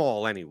 Save them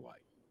all anyway.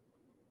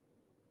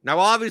 Now,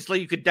 obviously,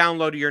 you could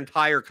download your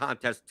entire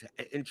contest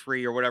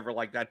entry or whatever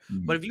like that.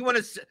 Mm-hmm. But if you want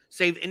to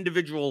save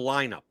individual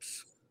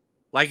lineups,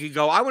 like you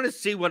go, I want to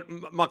see what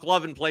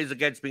McLovin plays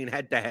against me in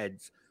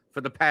head-to-heads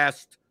for the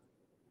past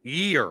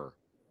year.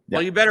 Yeah.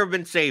 Well, you better have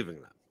been saving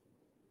them,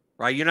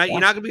 right? You're not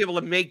going to be able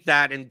to make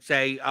that and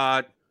say,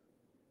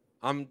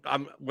 I'm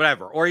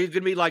whatever. Or you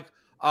could be like,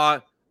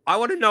 I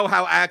want to know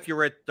how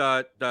accurate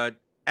the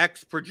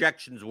X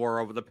projections were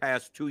over the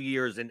past 2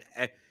 years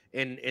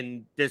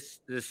in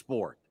this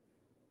sport.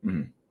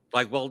 Mm-hmm.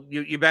 Like, well,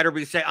 you better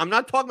be saying. I'm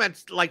not talking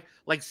about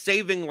like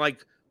saving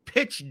like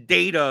pitch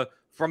data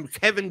from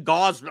Kevin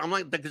Gosman. I'm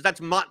like, because that's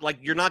like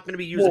you're not going to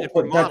be using it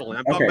for modeling.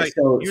 I'm talking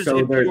about using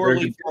it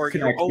purely for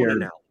your own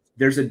analysis.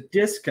 There's a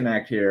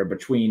disconnect here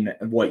between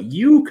what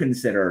you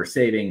consider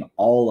saving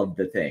all of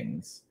the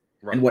things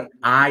and what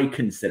I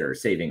consider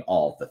saving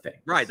all of the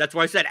things. Right. That's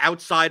why I said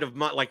outside of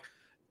like,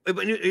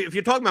 if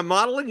you're talking about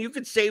modeling, you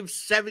could save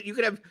 7. You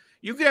could have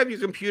your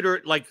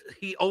computer like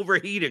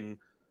overheating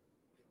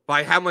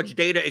by how much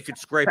data it could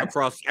scrape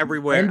across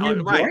everywhere.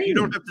 Right. You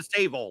don't have to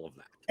save all of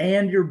that.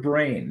 And your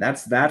brain.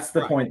 That's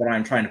the point that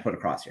I'm trying to put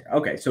across here.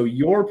 Okay. So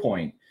your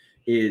point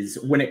is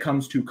when it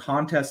comes to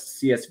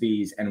contest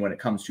CSVs and when it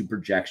comes to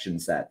projection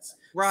sets,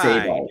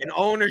 right, and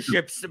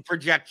ownerships and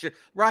projection,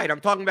 right?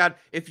 I'm talking about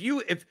if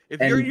you're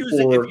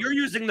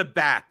using the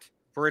bat,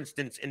 for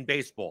instance, in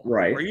baseball,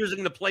 right, or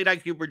using the plate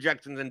IQ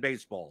projections in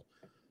baseball,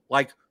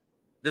 like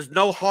there's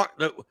no harm.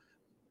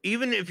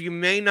 Even if you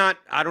may not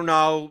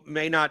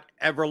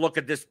ever look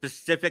at this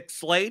specific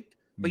slate,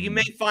 but you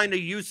may find a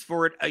use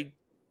for it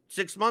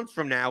 6 months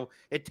from now.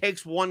 It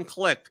takes one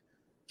click.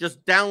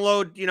 Just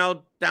download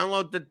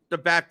the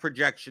bat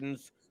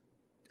projections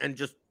and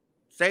just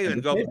save it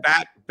and go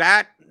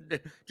bat.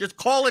 Just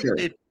call it, sure.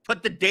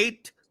 Put the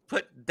date,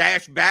 put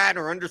 -bat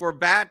or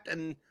 _bat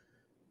and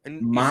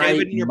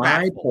save it in your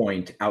my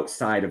point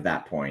outside of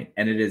that point.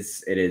 And it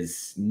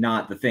is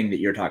not the thing that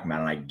you're talking about.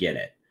 And I get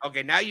it.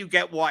 Okay. Now you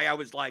get why I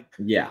was like,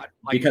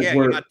 because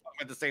we're not talking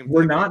about the same thing.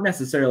 We're not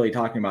necessarily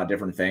talking about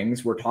different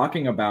things. We're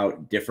talking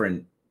about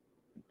different,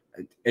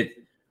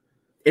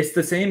 it's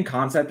the same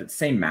concept, it's the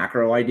same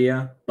macro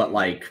idea, but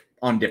like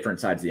on different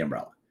sides of the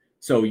umbrella.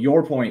 So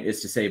your point is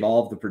to save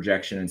all of the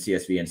projection and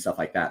CSV and stuff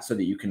like that so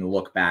that you can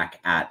look back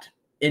at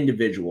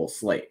individual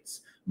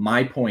slates.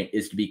 My point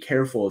is to be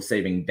careful of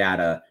saving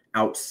data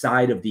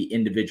outside of the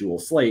individual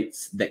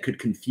slates that could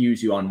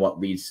confuse you on what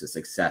leads to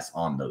success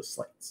on those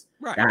slates.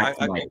 Right. That's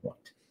my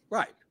point.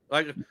 Right.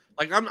 Like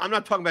I'm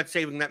not talking about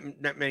saving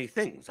that many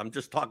things. I'm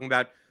just talking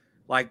about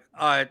like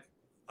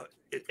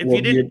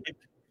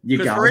You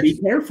gotta be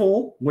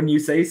careful when you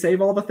say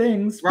save all the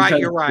things. Right,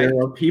 you're right. There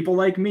are people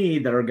like me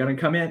that are gonna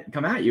come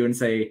at you and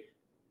say,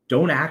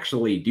 don't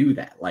actually do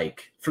that.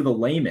 Like for the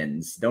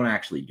layman's, don't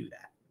actually do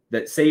that.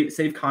 That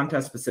save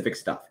contest specific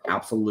stuff.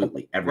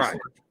 Absolutely. Right.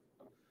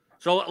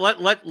 So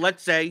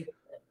let's say,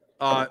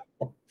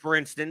 for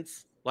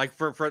instance, like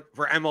for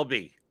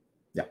MLB.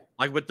 Yeah.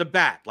 Like with the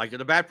bat, like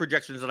the bat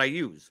projections that I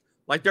use.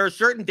 Like there are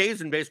certain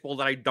days in baseball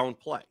that I don't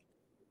play.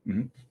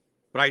 Mm-hmm.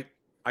 But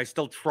I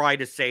still try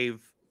to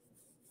save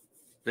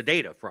the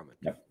data from it.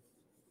 Yep.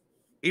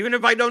 Even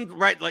if I don't,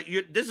 right? Like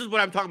this is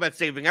what I'm talking about,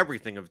 saving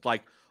everything. It's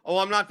like, oh,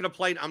 I'm not going to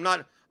play. I'm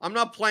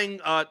not playing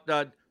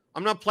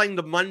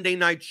the Monday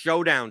Night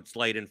Showdown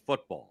slate in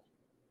football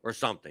or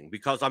something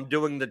because I'm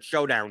doing the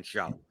Showdown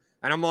show,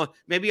 and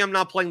maybe I'm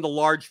not playing the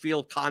large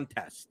field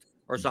contest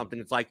or something.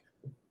 It's like,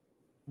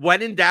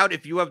 when in doubt,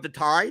 if you have the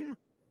time,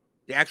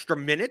 the extra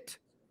minute,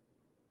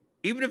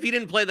 even if you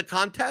didn't play the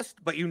contest,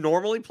 but you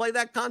normally play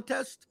that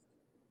contest,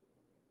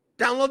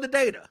 download the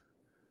data.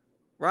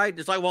 Right?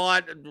 It's like, well,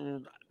 I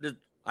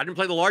didn't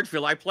play the large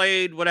field. I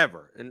played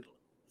whatever. And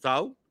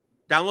so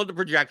download the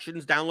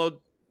projections, download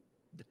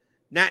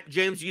Nat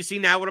James. You see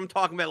now what I'm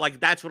talking about? Like,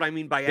 that's what I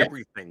mean by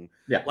everything.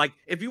 Yeah. Like,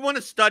 if you want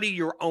to study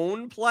your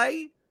own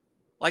play,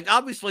 like,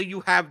 obviously you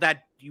have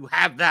that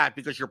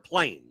because you're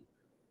playing,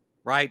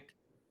 right?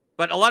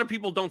 But a lot of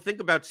people don't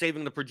think about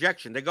saving the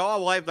projection. They go, oh,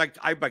 well,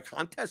 I have my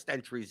contest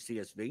entries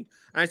CSV. And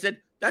I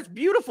said, that's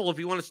beautiful if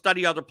you want to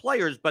study other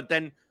players, but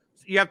then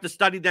you have to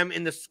study them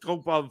in the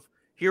scope of,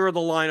 here are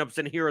the lineups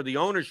and here are the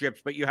ownerships,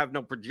 but you have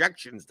no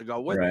projections to go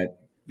with it.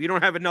 If you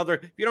don't have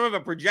a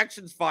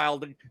projections file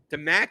to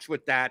match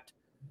with that,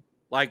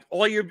 like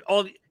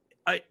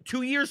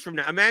 2 years from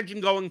now, imagine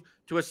going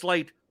to a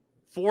slate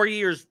 4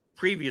 years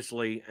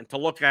previously and to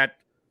look at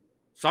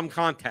some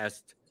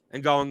contest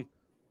and going,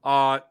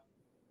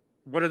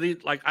 what are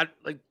these like?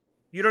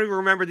 You don't even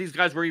remember these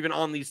guys were even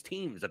on these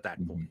teams at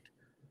that point.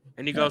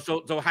 And you go,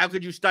 so how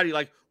could you study?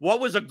 Like,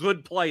 what was a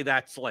good play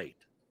that slate?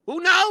 Who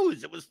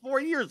knows? It was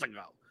 4 years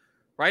ago,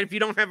 right? If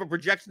you don't have a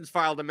projections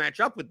file to match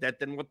up with that,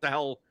 then what the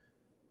hell?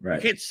 Right.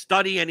 You can't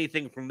study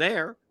anything from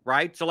there,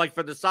 right? So like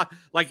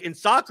like in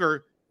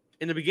soccer,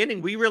 in the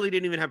beginning, we really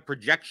didn't even have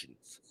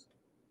projections,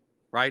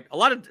 right? A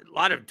lot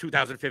of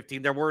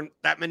 2015, there weren't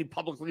that many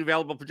publicly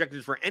available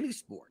projections for any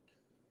sport.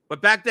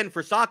 But back then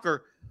for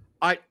soccer,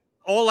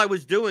 all I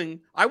was doing,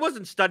 I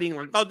wasn't studying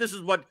like, oh, this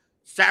is what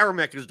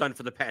Saramek has done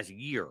for the past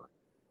year.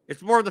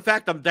 It's more of the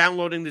fact I'm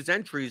downloading these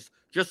entries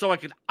just so I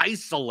can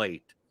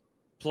isolate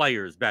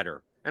players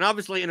better. And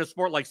obviously in a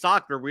sport like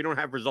soccer, we don't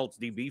have results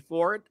DB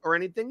for it or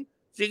anything.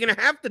 So you're going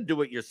to have to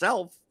do it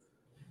yourself.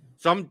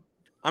 So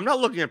I'm not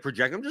looking at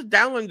projecting. I'm just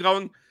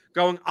downloading,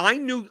 going,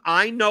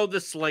 I know the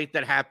slate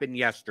that happened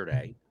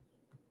yesterday,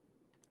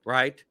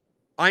 right?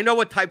 I know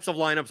what types of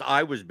lineups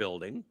I was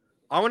building.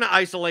 I want to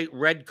isolate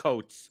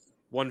Redcoats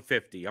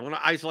 150. I want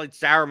to isolate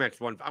Saramex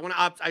 150. I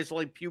want to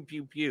isolate Pew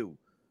Pew Pew,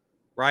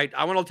 right?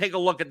 I want to take a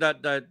look at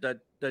the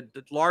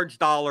large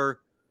dollar,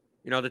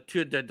 the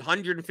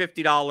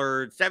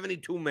 $150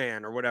 72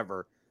 man or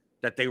whatever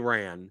that they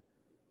ran,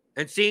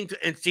 and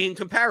seeing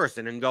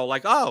comparison and go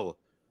like, oh,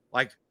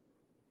 like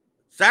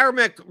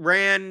Saramek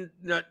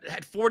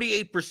had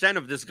 48%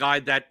 of this guy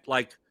that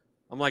like,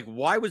 I'm like,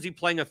 why was he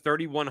playing a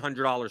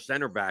 $3,100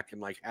 center back in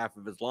like half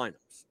of his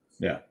lineups?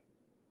 Yeah.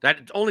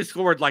 That only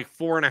scored like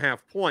 4.5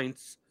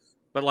 points,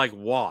 but like,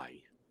 why?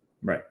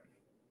 Right.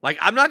 Like,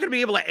 I'm not going to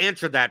be able to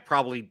answer that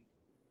probably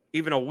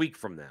even a week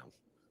from now,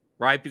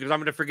 right? Because I'm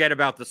going to forget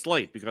about the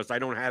slate because I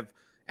don't have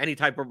any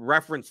type of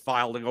reference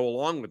file to go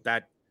along with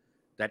that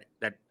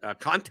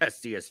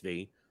contest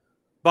CSV.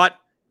 But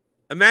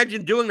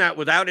imagine doing that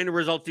without any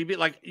results DB.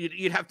 Like,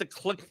 you'd have to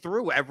click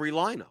through every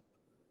lineup.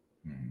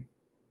 Mm-hmm.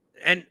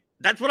 And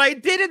that's what I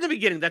did in the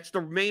beginning. That's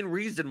the main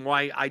reason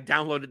why I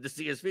downloaded the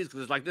CSVs,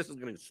 because it's like, this is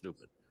getting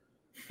stupid.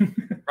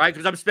 Right?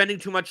 Because I'm spending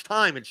too much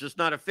time. It's just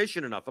not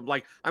efficient enough.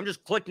 I'm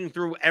just clicking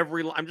through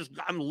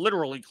I'm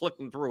literally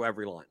clicking through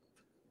every line.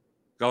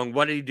 Going,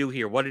 what did he do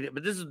here? But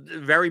this is the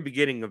very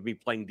beginning of me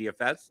playing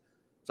DFS.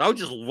 So I was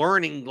just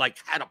learning like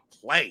how to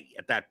play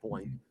at that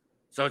point.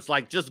 So it's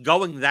like just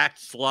going that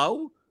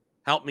slow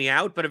helped me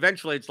out. But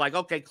eventually it's like,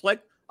 okay,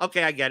 click.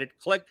 Okay, I get it.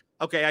 Click.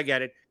 Okay, I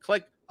get it.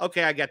 Click.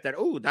 Okay, I get that.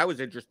 Oh, that was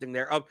interesting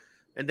there. Oh,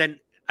 and then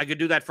I could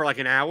do that for like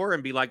an hour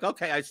and be like,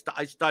 okay,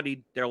 I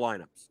studied their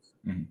lineups.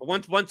 Mm-hmm.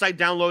 But once I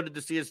downloaded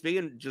the CSV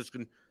and just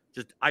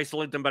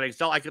isolate them by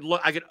Excel, I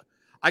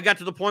got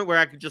to the point where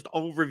I could just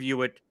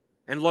overview it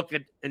and look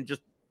at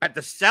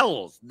the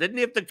cells. Didn't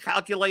have to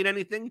calculate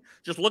anything.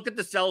 Just look at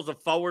the cells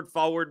of forward,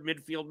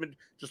 midfield,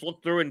 just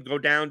look through and go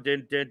down.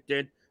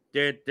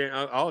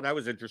 Oh, that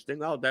was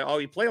interesting.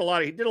 He played a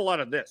lot. He did a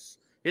lot of this.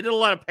 He did a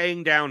lot of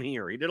paying down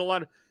here. He did a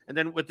lot of, and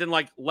then within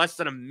like less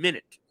than a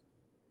minute,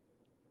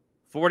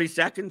 40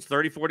 seconds,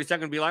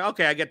 be like,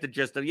 okay, I get the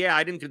gist of,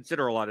 I didn't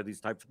consider a lot of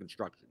these types of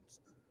constructions.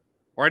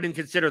 Or I didn't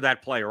consider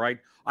that player, right?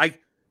 I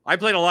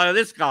played a lot of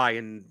this guy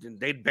and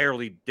they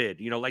barely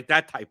did, like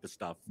that type of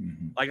stuff.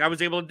 Mm-hmm. Like I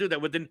was able to do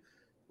that within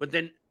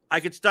I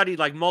could study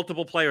like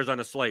multiple players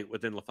on a slate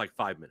within like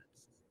 5 minutes.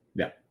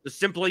 Yeah. Just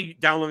simply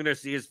downloading their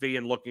CSV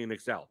and looking in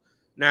Excel.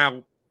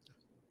 Now,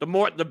 the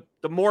more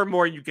and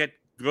more you get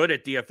good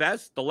at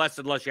DFS, the less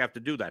and less you have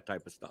to do that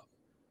type of stuff.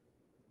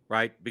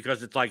 Right?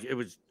 Because it's like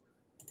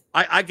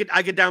I could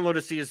download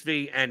a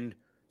CSV and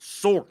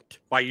sort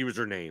by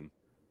username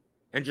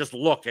and just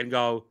look and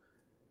go,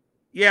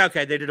 yeah,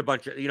 okay, they did a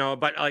bunch of,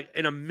 but like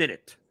in a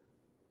minute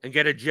and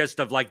get a gist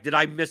of like, did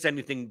I miss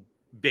anything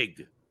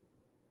big?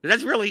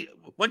 That's really,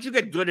 once you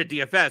get good at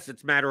DFS,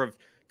 it's a matter of,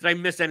 did I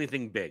miss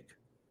anything big?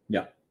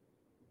 Yeah.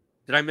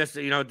 Did I miss,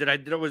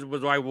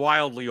 was I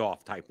wildly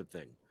off type of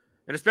thing?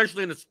 And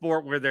especially in a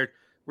sport where there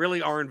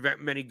really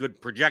aren't many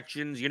good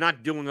projections. I'm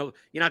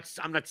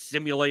not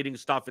simulating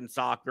stuff in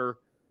soccer.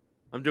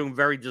 I'm doing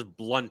very just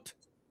blunt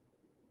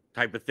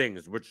type of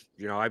things, which,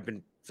 I've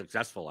been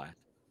successful at.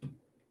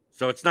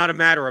 So it's not a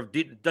matter of,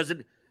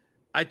 the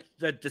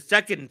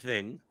second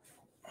thing,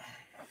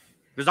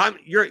 because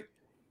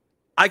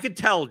I could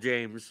tell,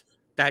 James,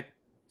 that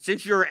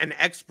since you're an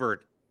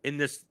expert in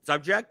this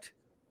subject,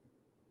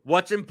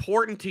 what's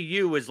important to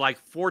you is like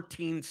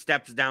 14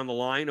 steps down the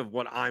line of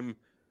what I'm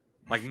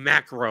like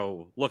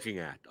macro looking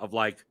at, of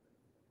like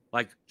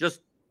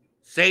just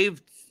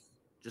save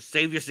your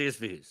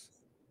CSVs.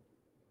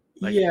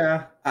 Like,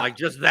 yeah. Like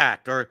just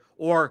that,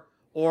 or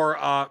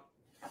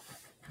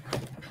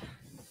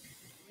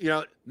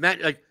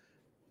Matt, like,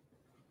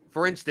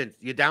 for instance,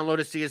 you download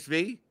a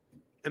CSV,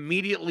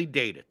 immediately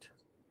date it.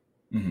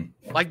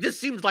 Mm-hmm. Like, this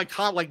seems like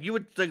you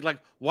would think, like,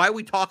 why are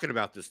we talking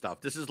about this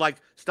stuff? This is like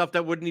stuff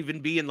that wouldn't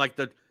even be in this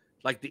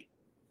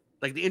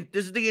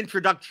is the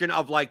introduction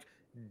of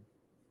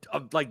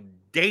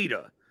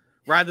data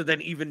rather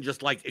than even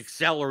just like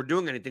Excel or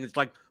doing anything. It's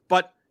like,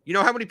 but you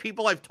know how many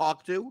people I've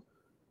talked to,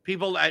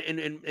 people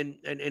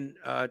in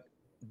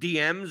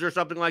DMs or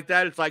something like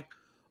that. It's like,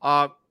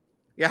 how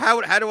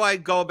do I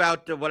go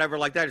about whatever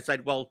like that? It's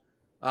like, well,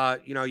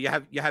 you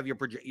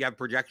have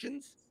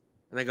projections,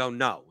 and they go,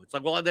 no. It's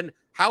like, well, then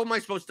how am I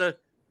supposed to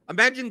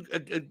imagine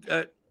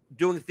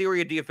doing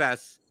theory of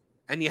DFS,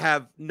 and you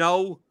have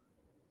no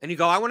and you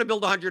go, I want to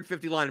build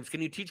 150 lineups.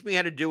 Can you teach me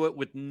how to do it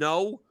with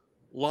no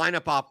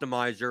lineup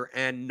optimizer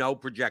and no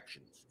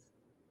projections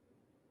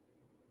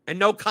and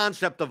no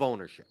concept of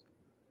ownership?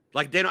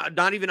 Like they're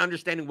not even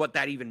understanding what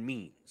that even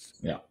means.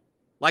 Yeah.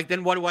 Like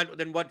then what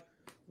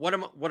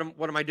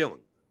am I doing?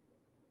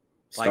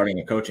 Starting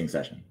a coaching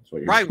session. That's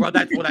what you're right. Well,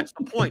 that's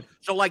the point.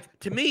 So like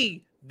to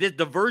me,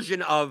 the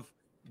version of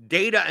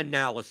data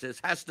analysis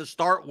has to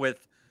start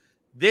with,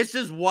 this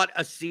is what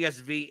a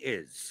CSV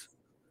is.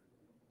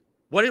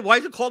 Why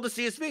is it called a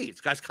CSV? It's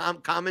got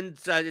common.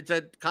 It's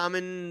a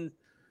common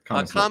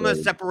comma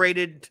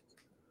separated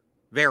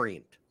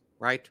variant,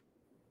 right?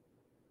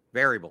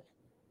 Variable.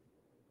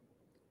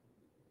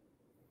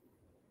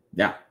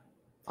 Yeah.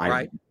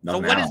 Right. So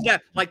what is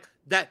that? Like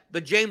that? The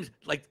James,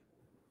 like,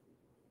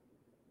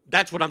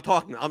 that's what I'm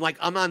talking about.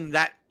 I'm on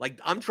that. Like,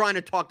 I'm trying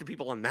to talk to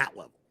people on that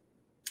level.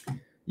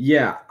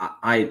 Yeah,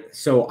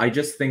 so I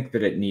just think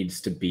that it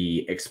needs to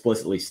be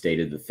explicitly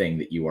stated the thing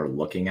that you are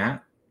looking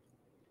at,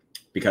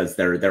 because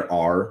there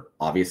are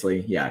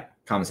obviously,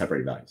 common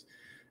separated values.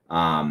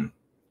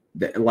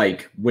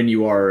 Like when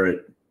you are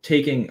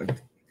taking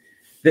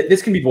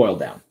this can be boiled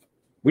down.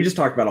 We just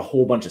talked about a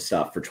whole bunch of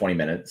stuff for 20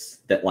 minutes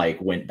that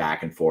like went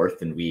back and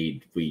forth, and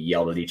we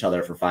yelled at each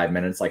other for 5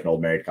 minutes like an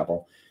old married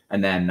couple,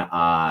 and then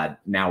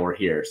now we're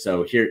here.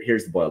 So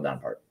here's the boiled down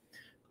part.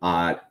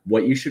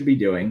 What you should be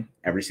doing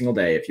every single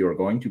day, if you are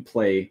going to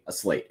play a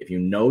slate, if you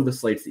know the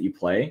slates that you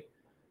play,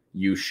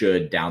 you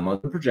should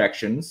download the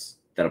projections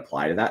that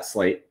apply to that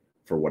slate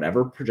for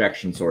whatever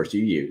projection source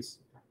you use.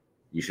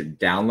 You should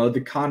download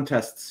the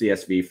contest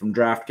CSV from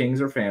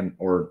DraftKings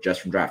or just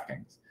from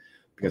DraftKings,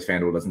 because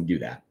FanDuel doesn't do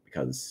that,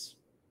 because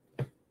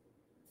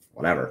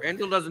whatever.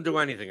 FanDuel doesn't do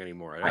anything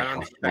anymore.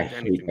 I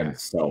hate them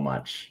so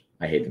much.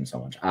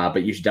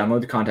 But you should download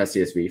the contest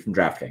CSV from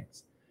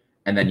DraftKings.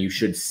 And then you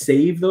should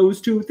save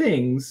those two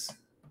things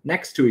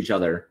next to each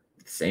other,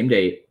 same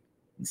date,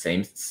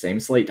 same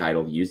slate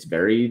title, use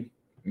very,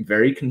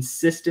 very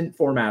consistent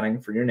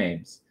formatting for your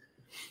names,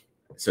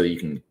 so that you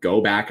can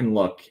go back and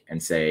look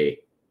and say,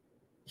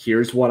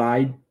 here's what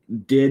I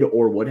did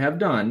or would have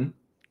done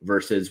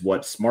versus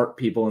what smart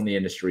people in the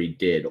industry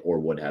did or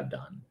would have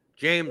done.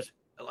 James,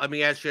 let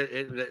me ask you,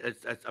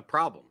 it's a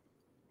problem.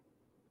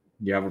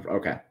 You have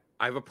okay.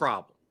 I have a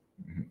problem.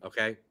 Mm-hmm.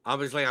 Okay.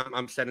 Obviously,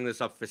 I'm setting this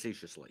up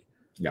facetiously.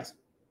 Yes.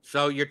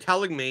 So you're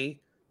telling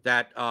me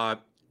that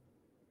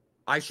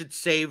I should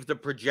save the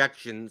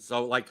projections.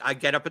 So like I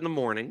get up in the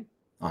morning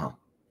for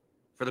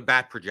the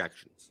bat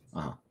projections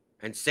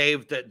and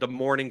save the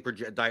morning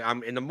project.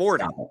 I'm in the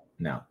morning.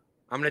 No.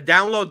 I'm going to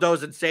download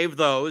those and save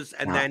those,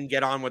 and then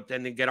get on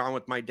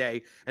with my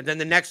day. And then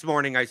the next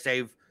morning I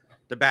save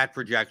the bat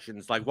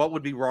projections. Like, what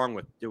would be wrong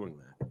with doing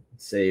that?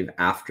 Save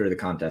after the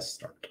contest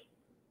start.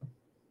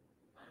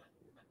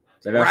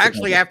 Or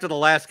actually after the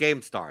last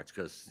game starts,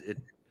 because it.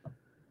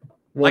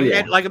 Well,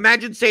 like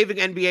imagine saving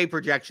NBA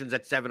projections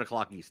at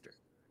 7:00 Eastern.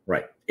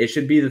 Right. It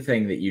should be the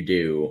thing that you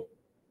do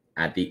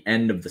at the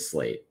end of the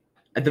slate.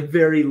 At the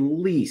very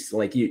least,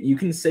 like you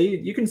can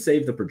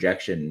save the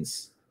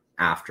projections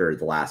after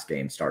the last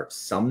game starts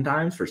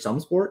sometimes for some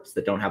sports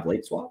that don't have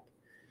late swap.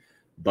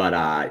 But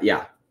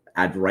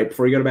add right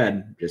before you go to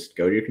bed, just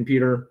go to your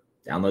computer,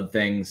 download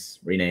things,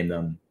 rename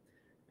them,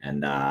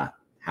 and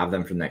have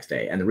them for the next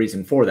day. And the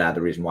reason for that,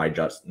 the reason why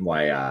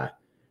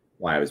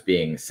I was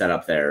being set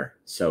up there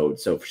so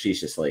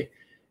facetiously,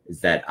 is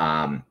that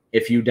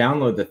if you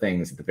download the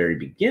things at the very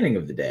beginning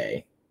of the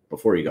day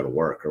before you go to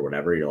work or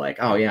whatever, you're like,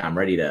 oh yeah, I'm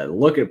ready to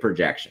look at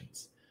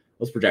projections.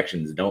 Those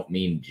projections don't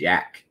mean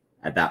jack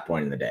at that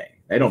point in the day.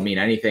 They don't mean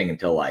anything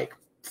until like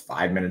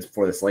 5 minutes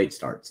before the slate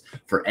starts.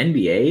 For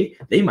NBA,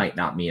 they might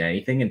not mean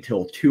anything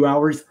until 2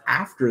 hours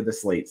after the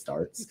slate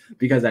starts,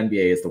 because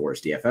NBA is the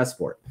worst DFS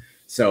sport.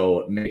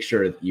 So make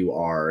sure that you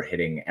are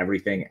hitting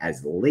everything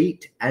as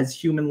late as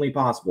humanly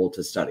possible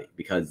to study,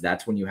 because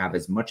that's when you have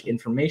as much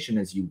information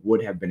as you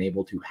would have been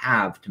able to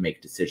have to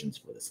make decisions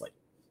for the slate.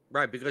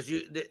 Right, because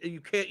you're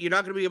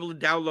not going to be able to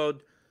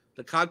download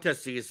the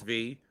contest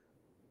CSV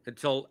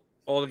until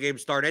all the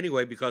games start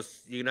anyway,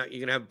 because you're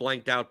going to have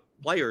blanked out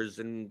players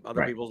in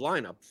other people's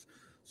lineups.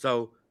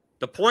 So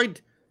the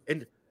point,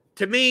 and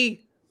to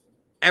me,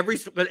 I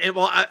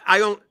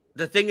don't.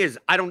 The thing is,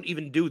 I don't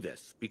even do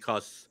this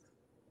because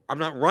I'm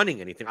not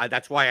running anything.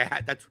 That's why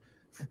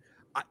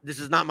this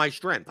is not my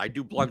strength. I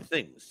do blunt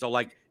things. So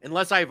like,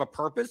 unless I have a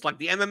purpose, like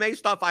the MMA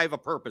stuff, I have a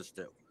purpose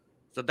to.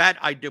 So that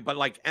I do. But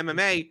like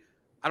MMA,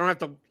 I don't have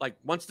to, like,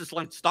 once this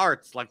length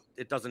starts, like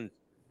it's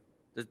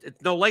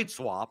no late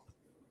swap.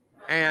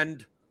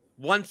 And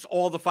once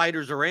all the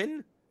fighters are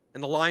in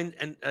and the line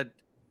and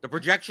the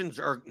projections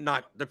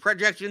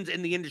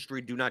in the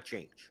industry do not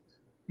change.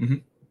 Mm-hmm.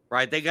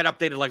 Right. They get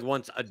updated like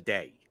once a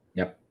day.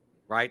 Yep.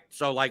 Right.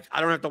 So like, I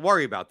don't have to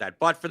worry about that.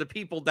 But for the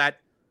people that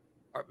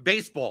are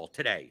baseball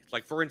today,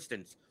 like for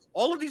instance,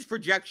 all of these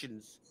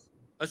projections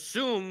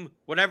assume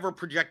whatever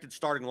projected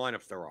starting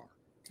lineups there are.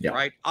 Yeah.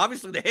 Right.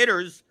 Obviously the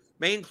hitters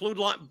may include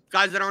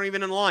guys that aren't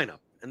even in the lineup,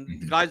 and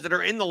the guys that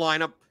are in the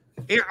lineup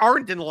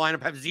aren't in the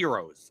lineup have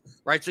zeros.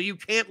 right? So you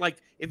can't like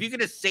if you're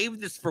gonna save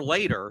this for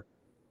later,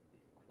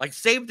 like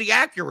save the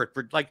accurate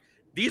for like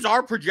these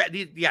are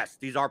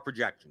these are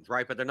projections,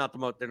 right? But they're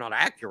not they're not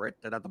accurate.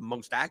 They're not the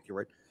most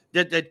accurate.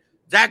 That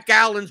Zach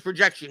Gallen's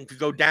projection could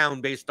go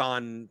down based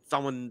on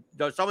someone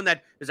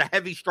that is a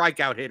heavy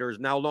strikeout hitter is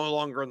now no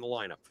longer in the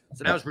lineup.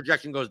 So now his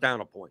projection goes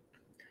down a point.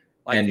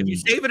 Like if you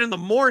save it in the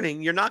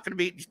morning, you're not going to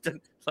be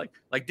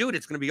like, dude,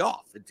 it's going to be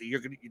off.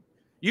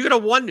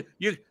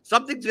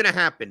 Something's going to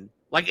happen.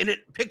 Like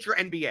picture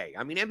NBA.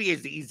 I mean, NBA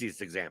is the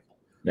easiest example,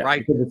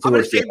 right? I'm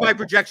going to save my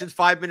projections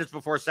 5 minutes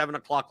before 7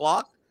 o'clock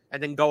lock,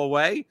 and then go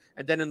away.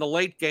 And then in the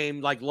late game,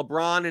 like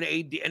LeBron and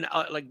AD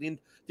and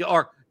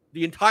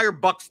the entire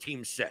Bucks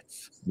team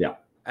sits. Yeah.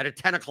 At a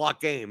 10 o'clock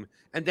game,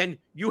 and then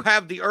you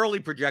have the early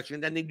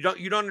projection, and then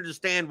you don't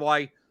understand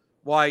why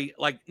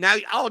like now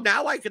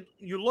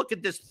you look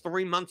at this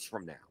 3 months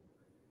from now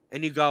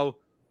and you go,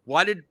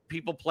 why did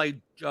people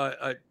play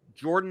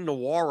Jordan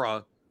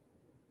Nwora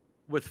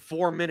with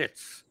 4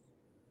 minutes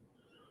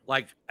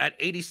like at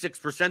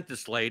 86%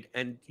 this late,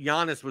 and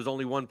Giannis was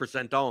only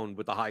 1% owned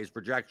with the highest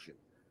projection?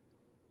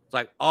 It's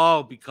like,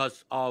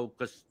 because all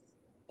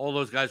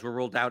those guys were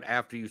ruled out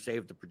after you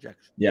saved the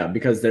projection. Yeah,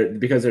 because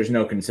there's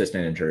no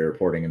consistent injury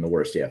reporting in the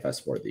worst DFS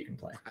sport that you can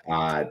play.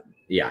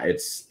 Yeah,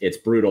 it's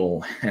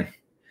brutal. And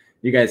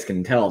you guys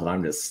can tell that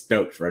I'm just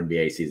stoked for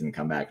NBA season to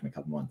come back in a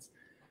couple months.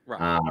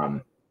 Right.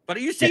 But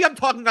you see, I'm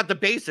talking about the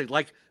basic.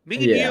 Like me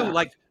and you,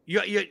 like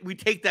we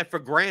take that for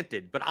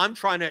granted. But I'm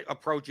trying to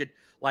approach it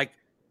like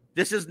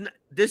this.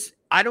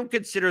 I don't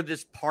consider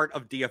this part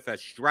of DFS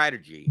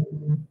strategy.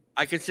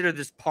 I consider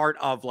this part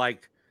of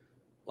like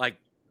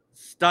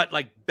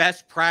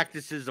best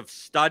practices of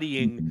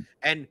studying.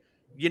 Mm-hmm.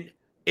 And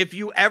if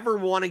you ever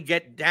want to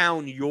get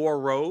down your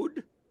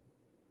road,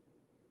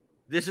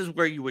 this is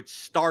where you would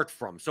start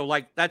from. So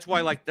like that's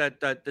why like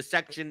the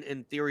section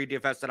in Theory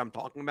DFS that I'm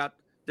talking about,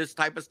 this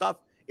type of stuff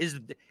is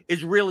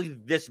really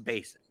this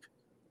basic.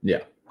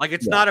 Yeah. Like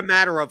it's not a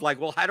matter of like,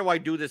 well, how do I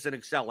do this in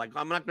Excel? Like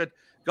I'm not gonna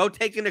go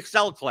take an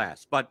Excel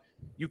class, but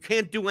you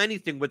can't do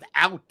anything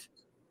without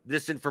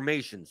this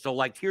information. So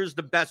like here's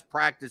the best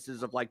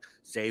practices of like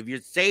save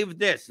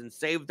this and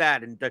save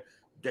that and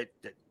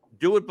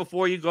do it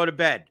before you go to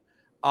bed.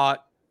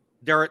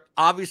 There are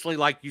obviously,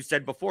 like you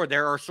said before,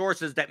 there are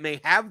sources that may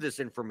have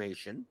this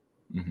information,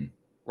 mm-hmm.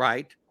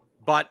 right?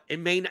 But it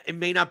may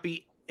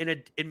be in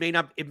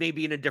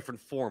a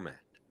different format.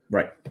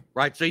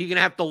 Right. So you're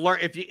gonna have to learn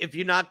if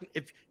you don't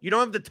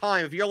have the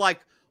time, if you're like,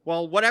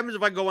 well, what happens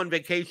if I go on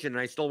vacation and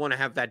I still want to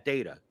have that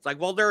data? It's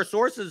like, well, there are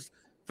sources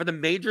for the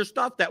major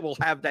stuff that will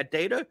have that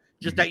data,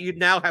 just that you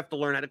now have to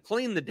learn how to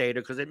clean the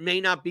data because it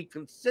may not be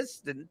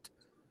consistent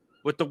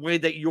with the way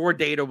that your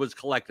data was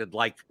collected.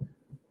 Like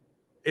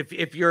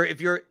if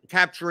you're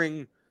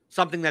capturing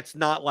something that's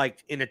not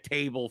like in a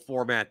table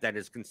format that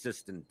is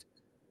consistent.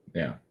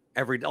 Yeah.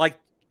 Every day. Like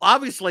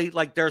obviously,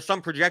 like there are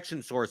some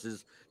projection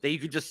sources that you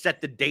could just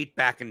set the date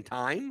back in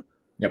time.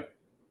 Yep.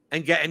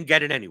 And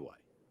get it anyway.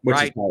 Which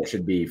right? is how it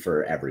should be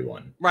for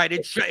everyone. Right.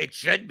 It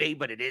should be,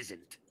 but it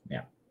isn't.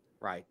 Yeah.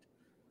 Right.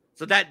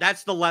 So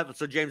that's the level.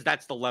 So James,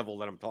 that's the level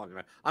that I'm talking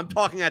about. I'm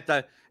talking at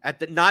the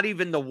not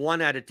even the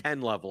 1 out of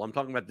 10 level. I'm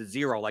talking about the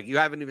 0. Like you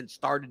haven't even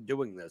started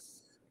doing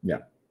this. Yeah.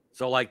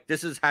 So like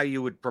this is how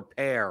you would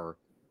prepare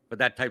for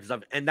that type of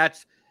stuff. And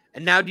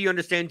now do you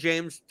understand,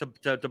 James, to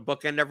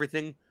bookend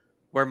everything,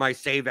 where my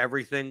save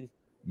everything?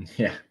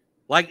 Yeah.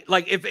 Like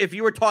if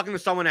you were talking to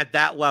someone at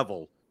that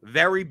level,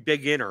 very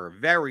beginner,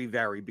 very,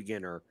 very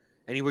beginner,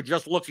 and you were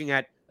just looking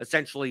at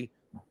essentially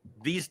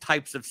these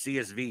types of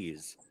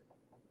CSVs,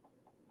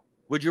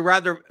 would you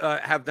rather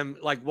have them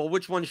like, well,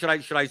 which one should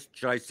I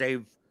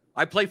save?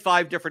 I play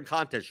 5 different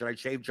contests. Should I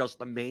save just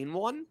the main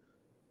one?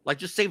 Like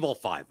just save all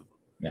 5 of them.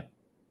 Yeah.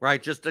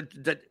 Right. Just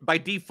by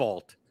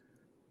default,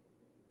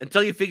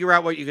 until you figure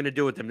out what you're going to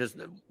do with them.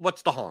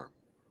 What's the harm?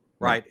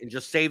 Right. And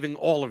just saving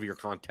all of your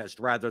contests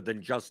rather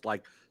than just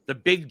like the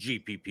big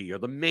GPP or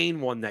the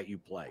main one that you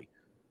play.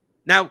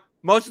 Now,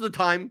 most of the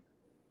time,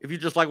 if you're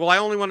just like, well, I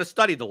only want to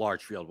study the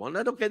large field one,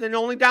 then okay, then you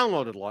only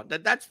download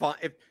it. That's fine.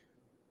 If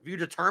you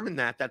determine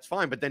that, that's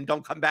fine. But then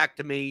don't come back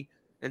to me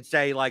and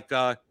say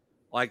how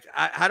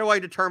do I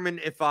determine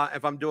if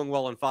I'm doing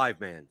well in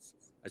 5-mans?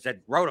 I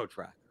said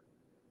RotoTracker.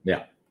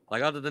 Yeah.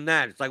 Like other than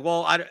that, it's like,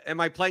 well, am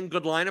I playing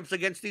good lineups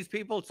against these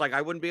people? It's like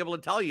I wouldn't be able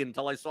to tell you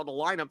until I saw the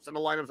lineups and the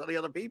lineups of the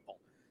other people.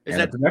 Is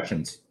that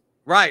projections?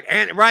 Right,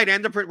 and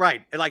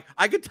like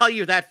I could tell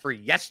you that for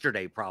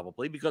yesterday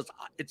probably because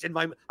it's in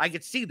I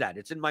could see that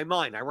it's in my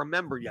mind. I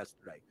remember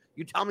yesterday.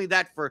 You tell me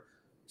that for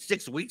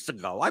 6 weeks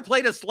ago. I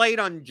played a slate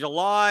on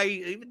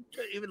July,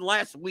 even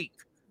last week.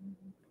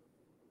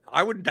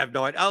 I wouldn't have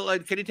no idea.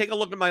 Can you take a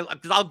look at my?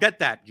 Because I'll get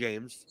that,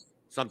 James,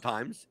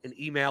 sometimes in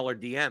email or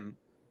DM.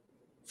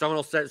 Someone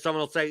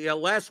will say, yeah,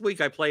 last week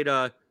I played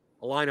a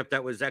lineup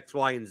that was X,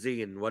 Y, and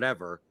Z and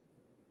whatever.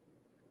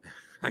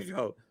 I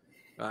go,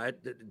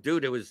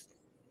 dude, it was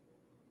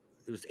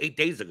 8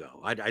 days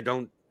ago. I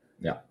don't.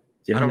 Yeah.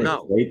 I don't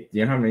know. Do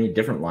you know how many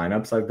different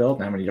lineups I've built?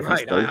 And how many different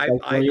states I've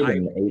played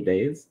in 8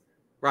 days?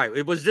 Right.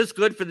 It was this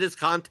good for this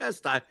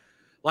contest.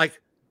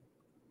 like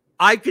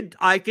I could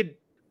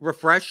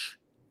refresh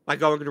by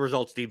going to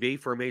Results DB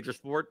for a major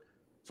sport.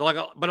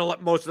 So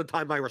but most of the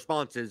time my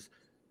response is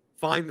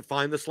find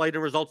the slate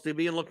in Results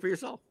DB and look for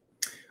yourself.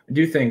 I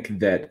do think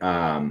that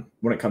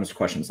when it comes to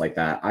questions like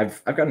that,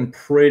 I've gotten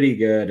pretty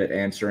good at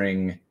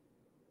answering.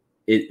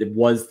 It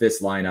was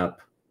this lineup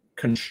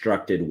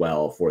constructed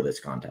well for this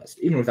contest,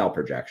 even without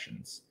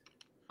projections.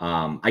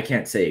 I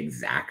can't say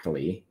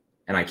exactly,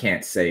 and I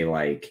can't say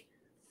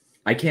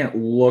I can't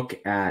look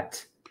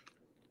at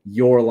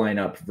your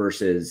lineup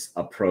versus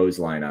a pros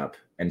lineup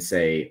and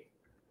say,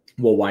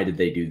 well, why did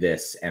they do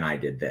this and I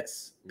did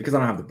this? Because I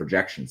don't have the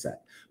projection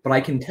set. But I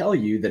can tell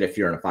you that if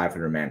you're in a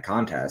 500-man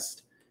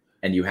contest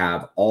and you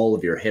have all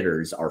of your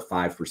hitters are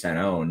 5%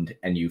 owned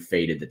and you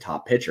faded the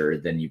top pitcher,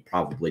 then you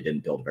probably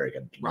didn't build a very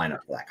good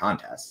lineup for that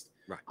contest.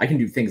 Right. I can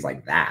do things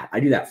like that. I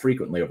do that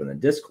frequently over in the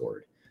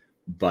Discord.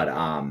 But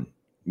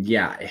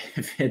yeah,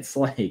 if it's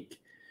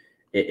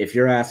if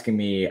you're asking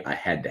me a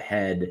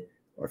head-to-head,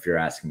 or if you're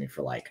asking me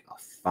for a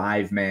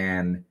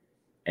 5-man,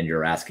 and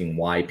you're asking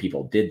why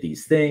people did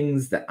these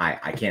things, that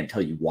I can't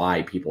tell you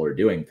why people are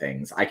doing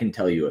things. I can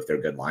tell you if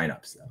they're good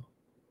lineups, though.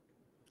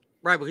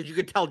 Right, because you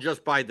could tell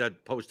just by the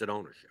posted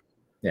ownership.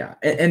 Yeah,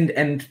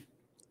 and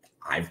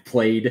I've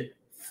played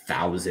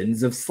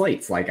thousands of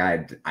slates.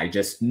 I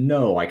just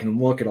know I can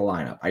look at a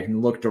lineup. I can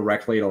look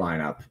directly at a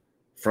lineup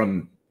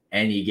from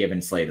any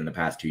given slate in the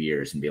past 2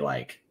 years and be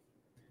like,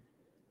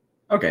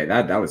 okay,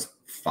 that was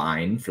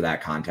fine for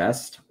that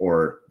contest,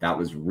 or that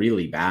was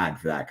really bad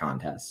for that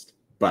contest.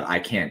 But I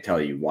can't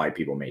tell you why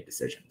people made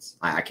decisions.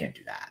 I can't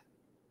do that.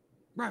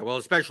 Right. Well,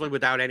 especially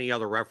without any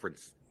other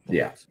reference.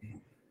 Yeah.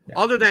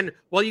 Other than,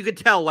 well, you could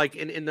tell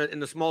in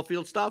the small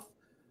field stuff,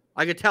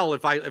 I could tell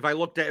if I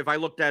looked at a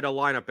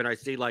lineup and I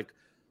see like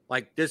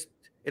this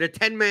in a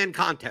 10-man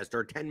contest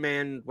or a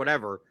 10-man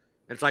whatever,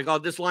 and it's like, oh,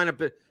 this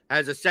lineup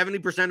has a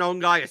 70%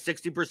 owned guy, a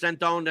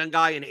 60% owned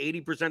guy, an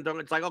 80%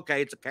 owned. It's like,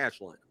 okay, it's a cash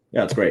lineup.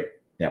 Yeah, it's great.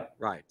 Yeah.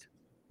 Right.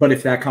 But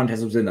if that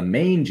contest was in the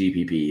main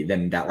GPP,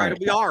 then that would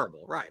be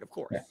horrible. Right. Of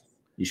course. Yeah.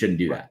 You shouldn't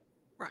do that.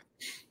 Right.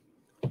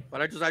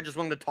 But I just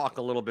wanted to talk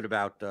a little bit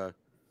about the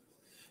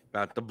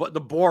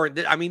boring.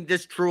 I mean,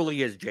 this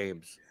truly is,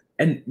 James.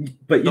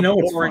 But you know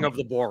what's boring of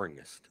the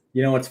boringest.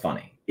 You know what's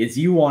funny is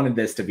you wanted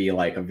this to be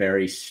a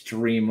very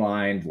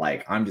streamlined,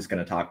 I'm just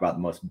going to talk about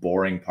the most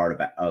boring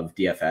part of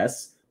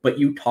DFS, but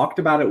you talked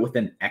about it with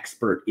an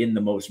expert in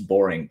the most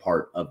boring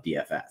part of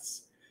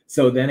DFS.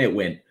 So then it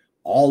went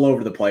all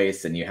over the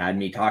place, and you had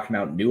me talking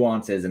about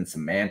nuances and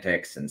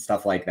semantics and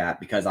stuff like that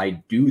because I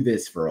do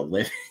this for a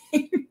living.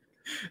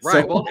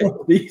 Right. So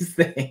well, these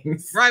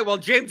things. Right. Well,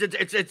 James,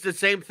 it's the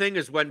same thing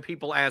as when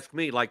people ask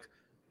me,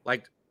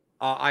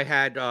 I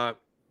had my,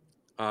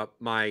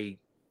 I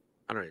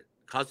don't know,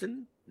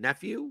 cousin,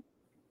 nephew,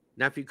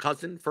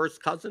 cousin,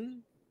 first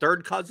cousin,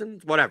 third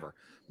cousin, whatever.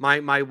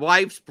 My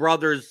wife's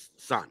brother's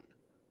son.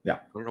 Yeah. I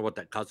don't know what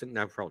that cousin.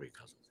 Now probably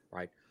cousins,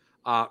 right?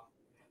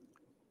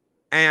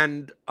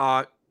 And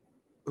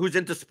who's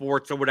into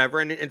sports or whatever,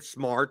 and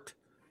smart.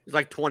 He's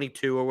like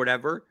 22 or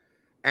whatever,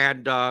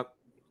 and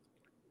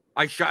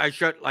I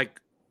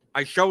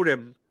showed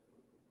him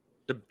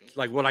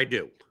what I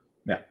do.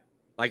 Yeah.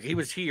 He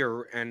was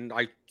here, and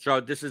I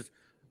showed this is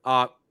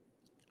about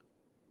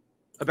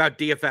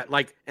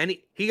DFS. And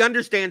he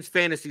understands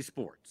fantasy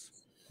sports.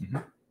 Mm-hmm.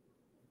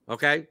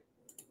 Okay.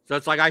 So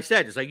it's like I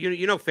said, it's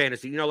you know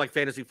fantasy,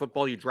 fantasy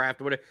football, you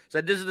draft or whatever. So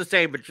this is the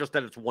same, but just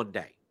that it's one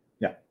day.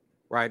 Yeah.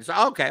 Right. So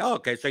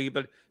okay.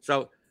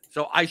 So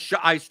I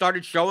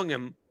started showing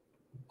him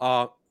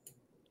all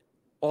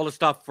the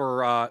stuff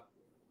for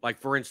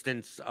for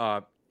instance,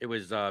 it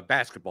was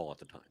basketball at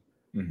the time,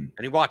 mm-hmm.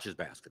 and he watches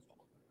basketball.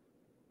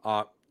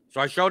 So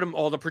I showed him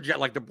all the project,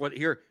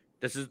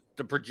 this is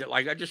the project.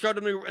 I just showed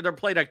him the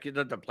plate IQ,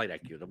 the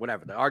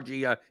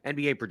RG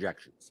NBA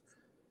projections.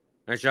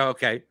 And I show,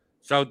 okay,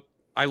 so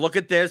I look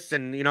at this,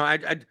 and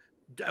I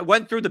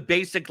went through the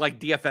basic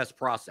DFS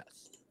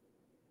process.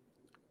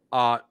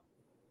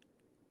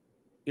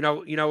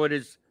 It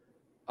is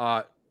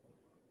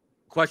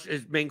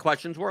his main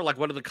questions were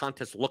what do the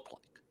contests look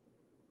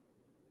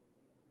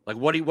like?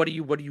 What do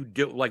you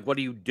do? What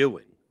are you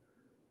doing?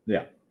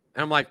 Yeah.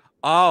 And I'm like,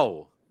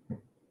 oh,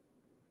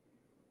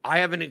 I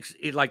haven't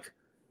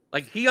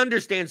he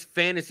understands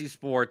fantasy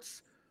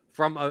sports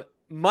from a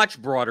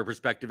much broader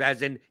perspective,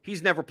 as in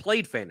he's never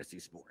played fantasy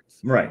sports.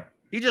 Right.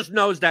 He just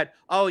knows that,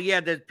 oh yeah,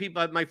 that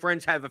people, my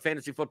friends have a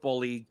fantasy football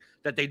league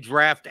that they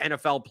draft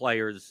NFL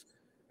players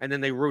and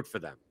then they root for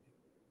them.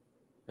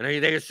 And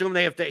they assume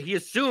he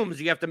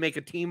assumes you have to make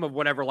a team of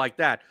whatever like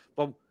that.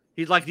 But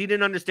he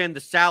didn't understand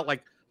the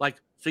salary.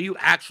 So you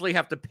actually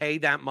have to pay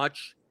that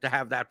much to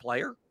have that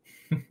player,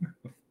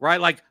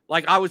 right?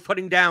 I was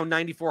putting down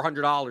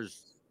 $9,400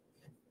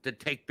 to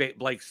take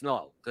Blake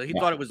Snell because he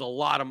thought it was a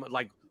lot of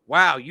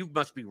wow, you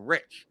must be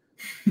rich,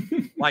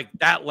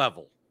 that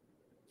level.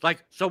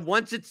 So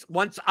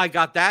once I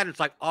got that,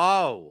 it's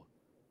oh,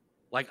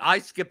 I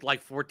skipped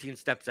 14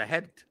 steps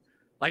ahead.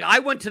 I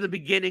went to the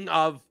beginning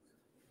of,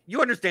 you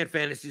understand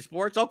fantasy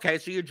sports, okay?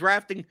 So you're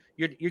drafting,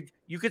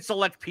 you could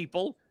select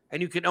people.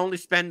 and you can only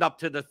spend up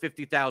to the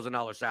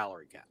 $50,000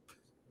 salary cap.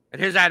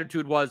 And his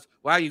attitude was,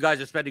 wow, you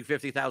guys are spending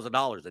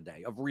 $50,000 a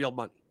day of real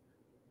money.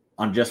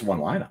 On just one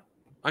lineup.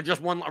 On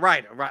just one,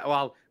 right.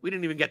 Well, we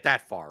didn't even get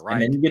that far, right?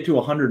 And then you get to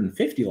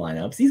 150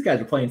 lineups. These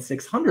guys are playing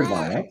 600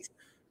 lineups.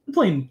 They're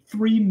playing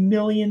 $3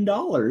 million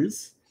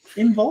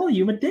in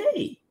volume a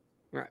day.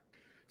 Right.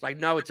 It's like,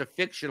 no, it's a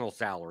fictional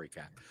salary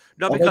cap.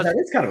 No, Although because that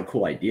is kind of a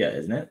cool idea,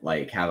 isn't it?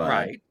 Like have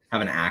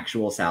an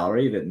actual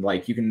salary that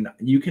like you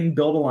can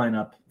build a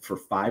lineup for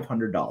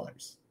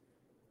 $500,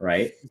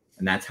 right?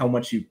 And that's how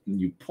much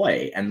you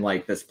play. And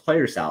like this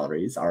player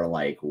salaries are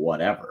like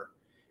whatever.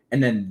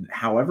 And then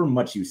however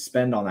much you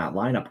spend on that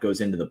lineup goes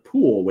into the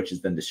pool, which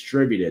is then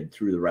distributed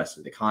through the rest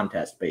of the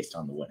contest based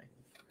on the winning.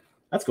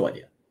 That's a cool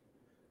idea.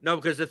 No,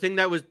 because the thing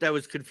that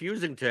was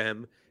confusing to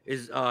him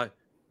is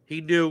he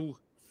knew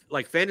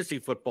like fantasy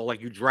football, like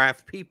you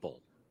draft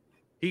people.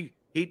 He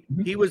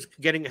was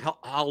getting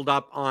held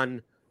up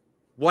on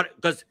what,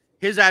 because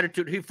his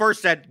attitude, he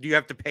first said, do you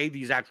have to pay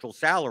these actual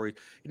salaries?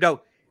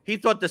 He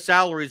thought the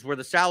salaries were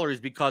the salaries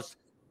because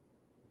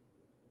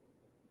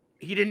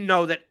he didn't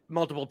know that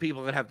multiple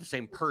people could have the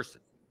same person.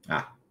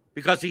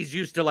 Because he's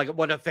used to like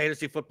what a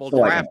fantasy football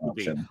draft would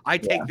be. I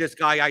take this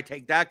guy, I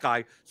take that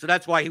guy. So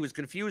that's why he was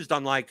confused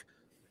on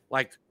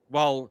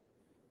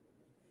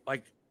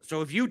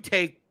so if you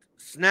take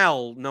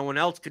Snell, no one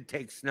else could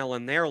take Snell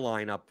in their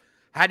lineup.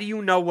 How do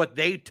you know what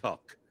they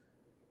took?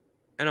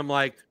 And I'm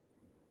like,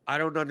 I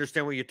don't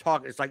understand what you're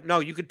talking. It's like, no,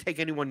 you could take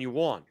anyone you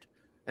want.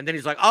 And then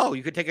he's like, oh,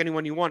 you could take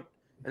anyone you want.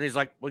 And he's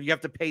like, well, you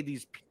have to pay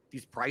these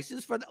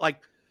prices for that.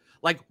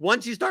 Like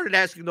once he started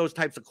asking those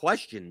types of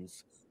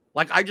questions,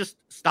 like I just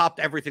stopped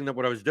everything that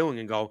what I was doing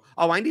and go,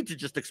 oh, I need to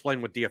just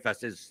explain what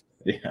DFS is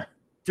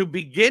to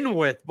begin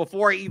with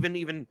before I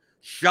even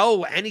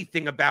show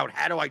anything about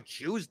how do I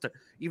choose to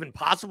even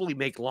possibly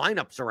make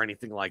lineups or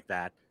anything like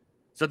that.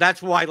 So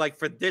that's why, like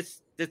for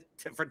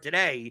for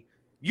today,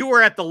 you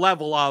were at the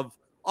level of,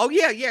 oh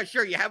yeah,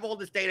 sure, you have all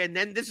this data, and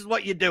then this is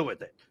what you do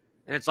with it.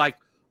 And it's like,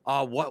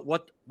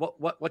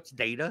 what's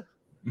data?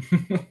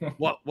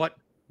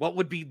 what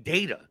would be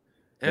data?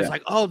 And it's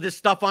like, oh, this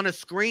stuff on a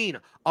screen.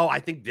 Oh, I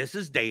think this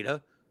is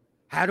data.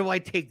 How do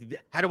I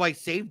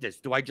save this?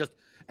 Do I just,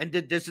 and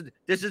this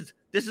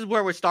is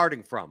where we're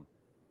starting from.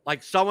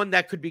 Like someone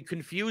that could be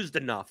confused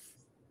enough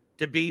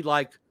to be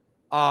like,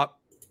 I'm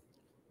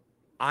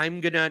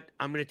gonna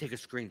take a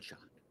screenshot.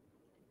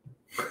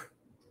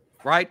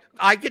 Right?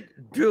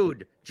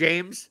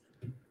 James,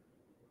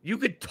 you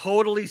could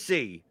totally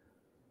see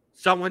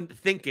someone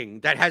thinking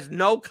that has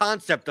no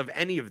concept of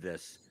any of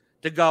this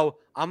to go,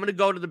 I'm going to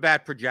go to the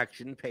bat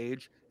projection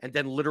page and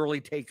then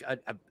literally take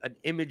an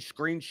image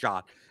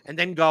screenshot and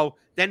then go,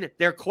 then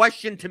their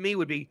question to me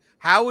would be,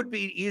 how would it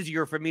be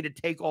easier for me to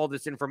take all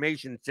this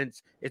information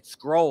since it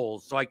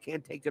scrolls so I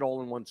can't take it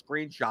all in one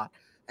screenshot?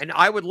 And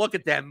I would look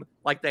at them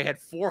like they had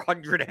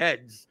 400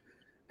 heads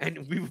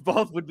and we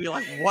both would be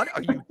like, what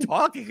are you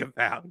talking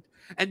about?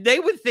 And they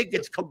would think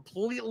it's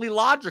completely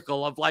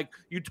logical of like,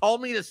 you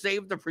told me to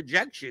save the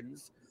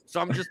projections, so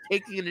I'm just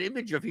taking an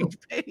image of each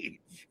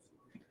page.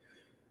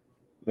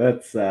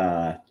 That's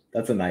a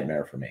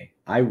nightmare for me.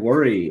 I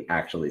worry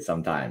actually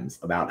sometimes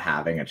about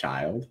having a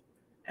child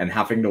and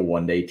having to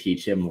one day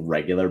teach him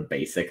regular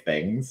basic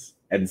things.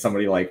 And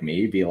somebody like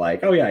me be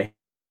like, oh yeah,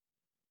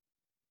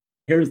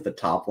 here's the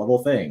top level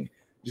thing. I'm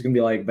just gonna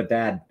be like, but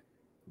Dad,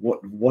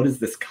 what is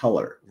this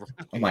color?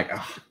 I'm like,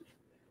 oh,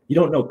 you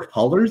don't know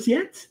colors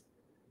yet?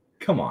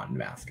 Come on,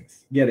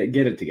 Damascus. Get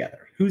it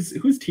together.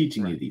 Who's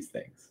teaching you these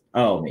things?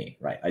 Oh, me.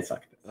 Right. I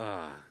suck at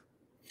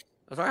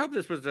this. So I hope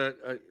this was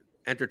a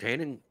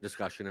entertaining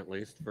discussion, at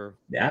least for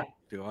the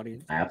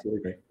audience. I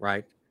absolutely agree.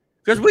 Right.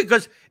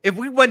 Because if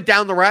we went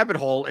down the rabbit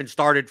hole and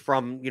started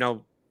from,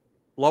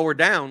 lower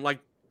down, like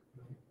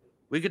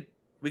we could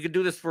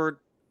do this for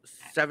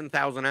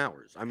 7,000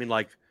 hours. I mean,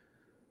 like,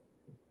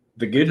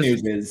 the good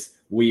news is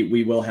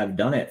we will have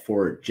done it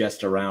for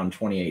just around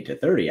 28 to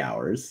 30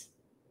 hours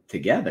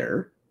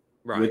together,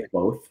 with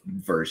both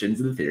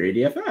versions of the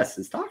Theory of DFS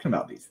is talking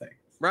about these things.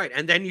 Right.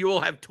 And then you will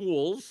have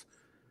tools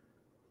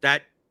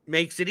that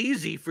makes it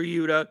easy for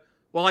you to,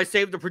 well, I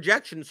saved the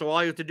projection, so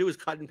all you have to do is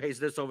cut and paste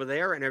this over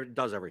there and it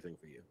does everything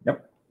for you.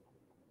 Yep.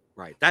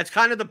 Right. That's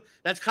kind of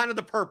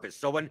the purpose.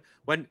 So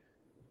when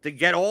to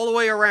get all the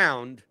way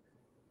around,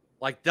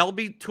 like there'll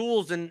be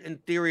tools in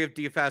Theory of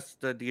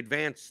DFS, the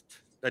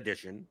advanced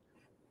edition,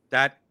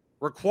 that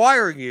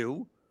require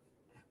you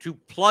to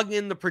plug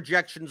in the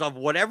projections of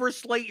whatever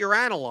slate you're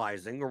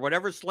analyzing or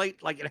whatever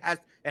slate, like it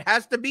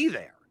has to be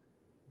there.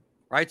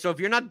 Right. So if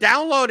you're not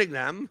downloading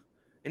them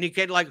and you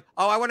can like,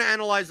 oh, I want to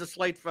analyze the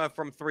slate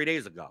from 3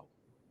 days ago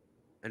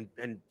and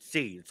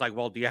see, it's like,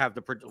 well, do you have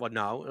well,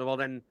 no. Well,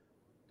 then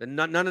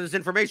none of this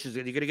information is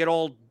you're going to get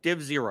all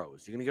div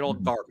zeros. You're going to get all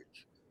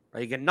garbage,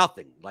 right? You get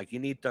nothing. Like you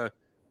need the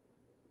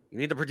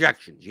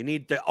projections. You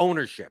need the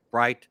ownership,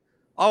 right?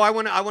 Oh, I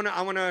want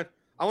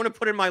to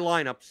put in my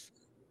lineups,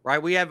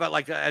 right? We have a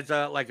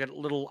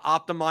little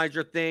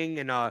optimizer thing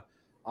and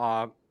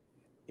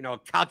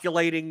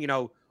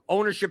calculating,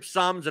 ownership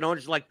sums and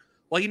ownership. Like,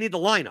 well, you need the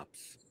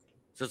lineups.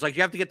 So it's like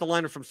you have to get the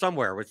lineup from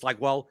somewhere. It's like,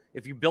 well,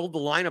 if you build the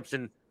lineups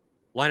in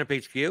Lineup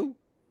HQ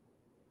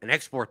and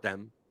export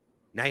them,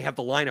 now you have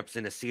the lineups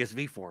in a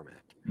CSV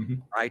format,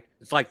 right?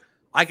 It's like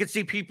I could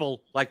see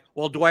people like,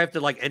 well, do I have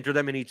to like enter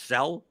them in each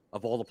cell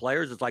of all the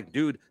players? It's like,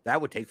 dude, that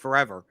would take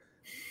forever.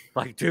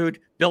 Like, dude,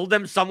 build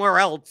them somewhere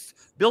else.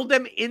 Build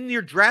them in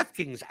your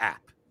DraftKings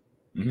app,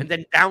 and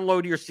then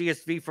download your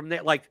CSV from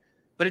there. Like,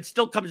 but it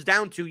still comes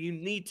down to you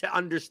need to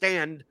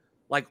understand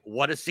like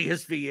what a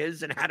CSV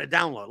is and how to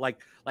download. Like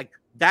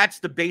that's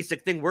the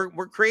basic thing. We're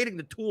creating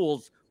the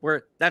tools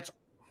where that's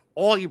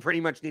all you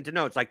pretty much need to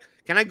know. It's like,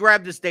 can I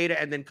grab this data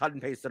and then cut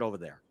and paste it over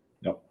there?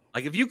 Nope.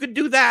 Like if you could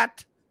do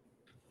that,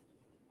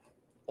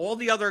 all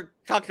the other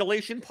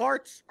calculation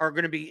parts are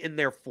going to be in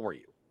there for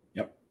you.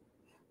 Yep.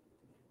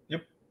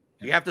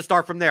 You have to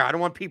start from there. I don't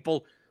want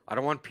people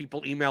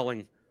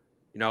emailing,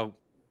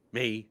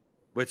 me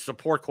with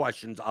support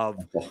questions of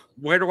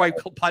where do I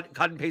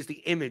cut and paste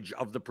the image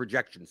of the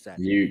projection set?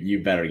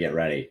 You better get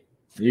ready.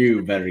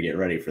 You better get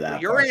ready for that.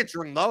 Well, you're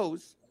answering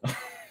those.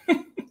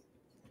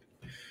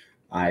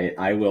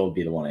 I will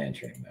be the one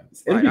answering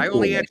those. Right. I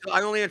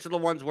only answer the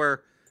ones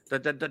where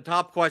the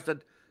top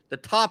question, the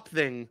top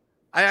thing.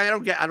 I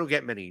don't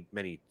get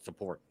many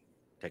support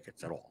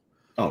tickets at all.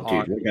 Oh,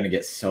 dude, we're gonna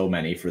get so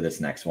many for this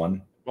next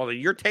one. Well,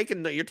 you're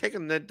taking the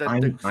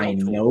I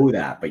know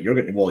that, but you're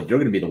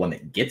gonna be the one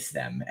that gets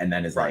them, and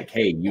then is like,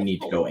 hey, you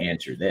need to go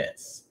answer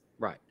this.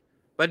 Right.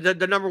 But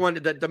the number one,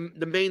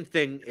 the main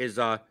thing is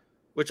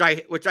which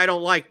I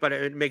don't like, but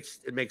it makes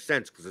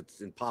sense because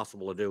it's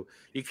impossible to do.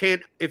 You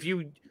can't, if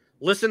you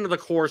listen to the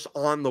course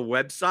on the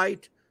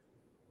website,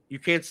 you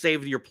can't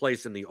save your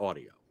place in the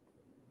audio,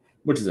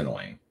 which is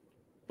annoying.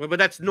 But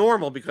that's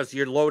normal because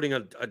you're loading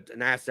an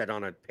asset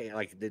on a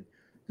like there's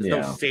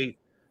no save.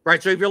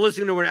 Right. So if you're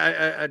listening to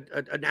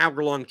an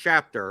hour-long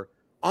chapter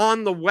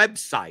on the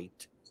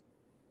website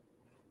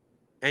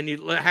and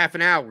you half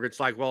an hour, it's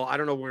like, well, I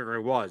don't know where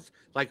it was.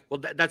 Like,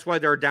 well, that's why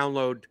there are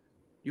download.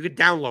 You could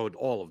download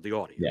all of the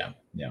audio.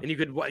 Yeah. And you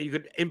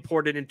could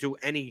import it into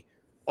any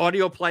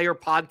audio player,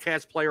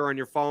 podcast player on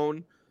your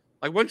phone.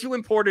 Like once you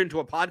import it into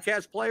a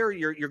podcast player,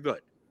 you're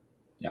good.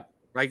 Yeah.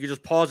 Right. You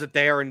just pause it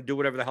there and do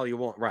whatever the hell you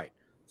want. Right.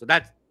 So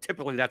that's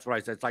what I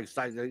said. It's like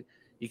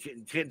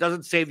it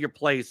doesn't save your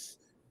place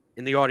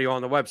in the audio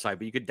on the website,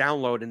 but you could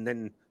download, and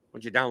then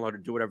once you download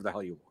it, do whatever the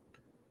hell you want.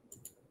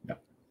 Yeah.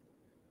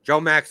 Joe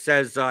Max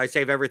says, I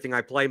save everything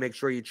I play. Make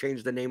sure you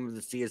change the name of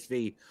the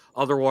CSV.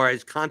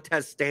 Otherwise,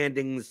 contest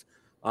standings,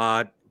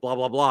 blah,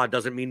 blah, blah,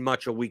 doesn't mean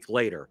much a week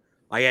later.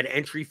 I add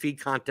entry fee,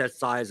 contest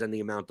size, and the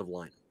amount of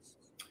lineups.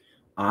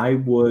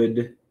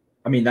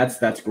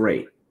 That's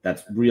great.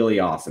 That's really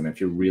awesome if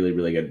you're really,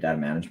 really good at data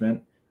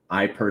management.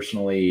 I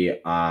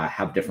personally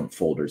have different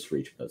folders for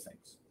each of those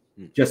things.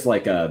 Just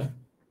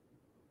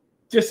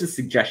a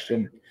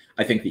suggestion.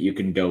 I think that you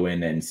can go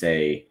in and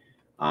say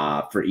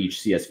for each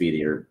CSV that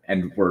you're,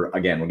 and we're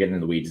getting in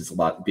the weeds. This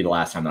will be the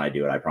last time that I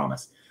do it, I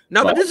promise.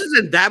 No, but this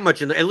isn't that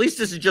much. At least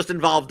this is just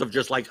involved of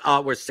just like,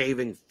 we're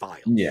saving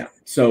files. Yeah.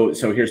 So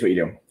here's what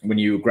you do. When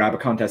you grab a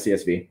contest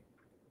CSV,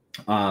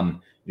 you're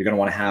going to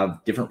want to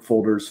have different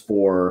folders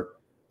for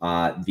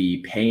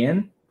the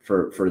pay-in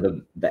for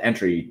the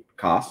entry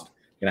cost.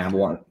 You're going to have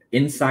one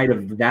inside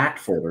of that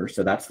folder.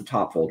 So that's the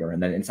top folder.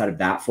 And then inside of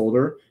that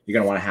folder, you're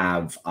going to want to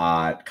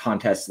have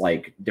contests,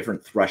 like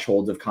different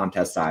thresholds of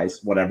contest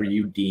size, whatever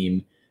you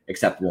deem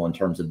acceptable in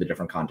terms of the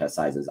different contest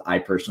sizes. I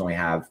personally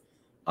have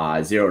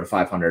 0 to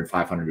 500,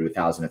 500 to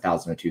 1,000,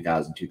 1,000 to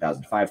 2,000,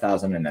 2,000 to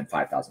 5,000, and then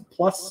 5,000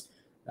 plus.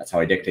 That's how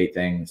I dictate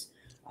things.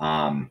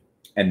 And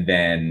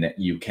then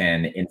you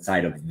can,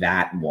 inside of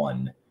that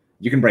one,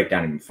 you can break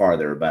down even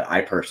farther, but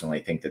I personally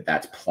think that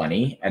that's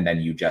plenty. And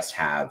then you just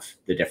have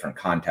the different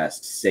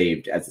contests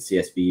saved as a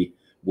CSV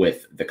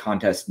with the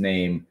contest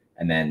name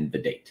and then the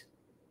date.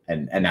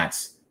 And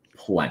that's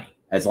plenty.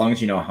 As long as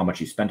you know how much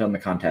you spent on the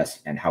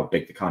contest and how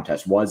big the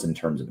contest was in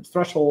terms of its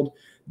threshold,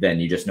 then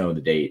you just know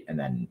the date, and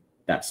then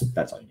that's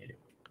all you need to do.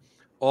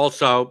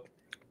 Also,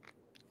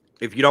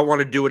 if you don't want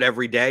to do it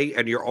every day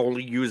and you're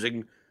only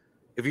using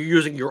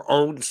your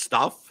own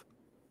stuff,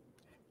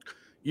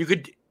 you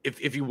could,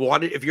 if you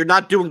want it, if you're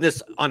not doing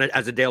this on it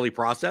as a daily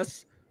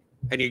process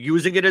and you're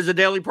using it as a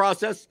daily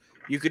process,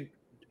 you could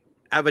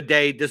have a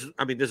day. This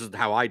is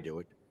how I do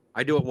it.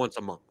 I do it once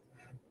a month.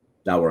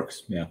 That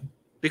works. Yeah.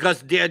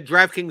 Because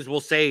DraftKings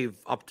will save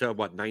up to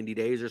 90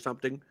 days or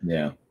something.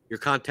 Yeah. Your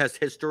contest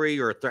history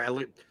or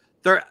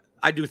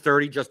I do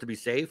 30 just to be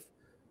safe.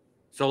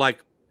 So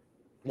like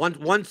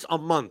once a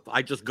month,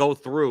 I just go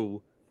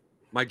through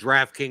my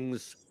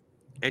DraftKings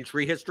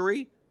entry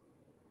history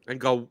and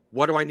go,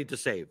 what do I need to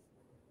save?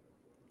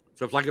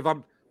 So if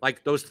I'm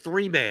like those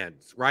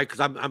 3-mans, right? Because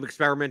I'm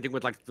experimenting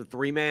with like the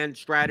 3-man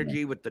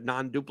strategy with the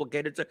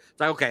non-duplicated. It's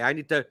like, okay, I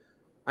need to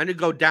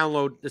go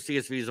download the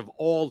CSVs of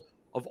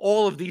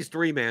all of these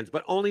 3-mans,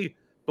 but only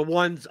the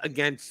ones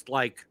against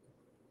like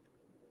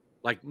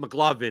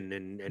McLovin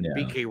and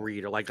BK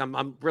Reed, or like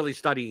I'm really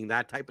studying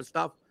that type of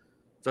stuff.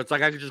 So it's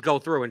like I can just go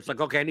through and it's like,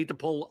 okay, I need to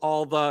pull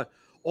all the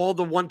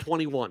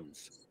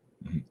 121s.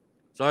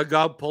 So I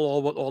go pull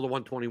all the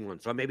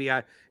 121. So maybe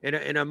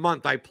in a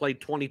month I play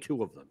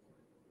 22 of them.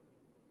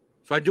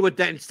 So I do it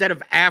then instead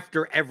of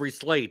after every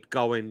slate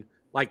going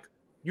like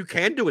you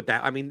can do it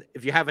that. I mean,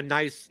 if you have a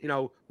nice,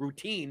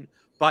 routine,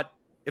 but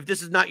if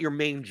this is not your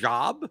main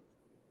job,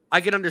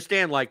 I can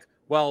understand like,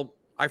 well,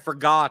 I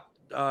forgot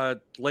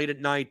late at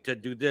night to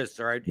do this,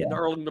 or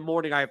early in the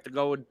morning I have to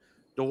go and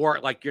to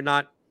work. Like you're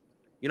not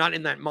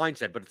in that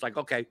mindset, but it's like,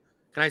 okay,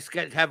 can I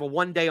have a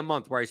 1 day a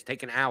month where I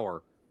take an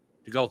hour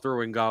to go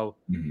through and go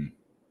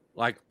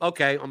like,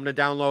 okay, I'm going to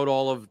download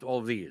all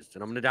of these,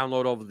 and I'm going to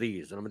download all of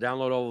these, and I'm going to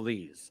download all of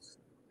these,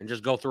 and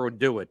just go through and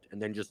do it,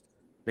 and then just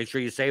make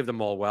sure you save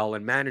them all well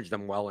and manage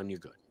them well, and you're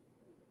good.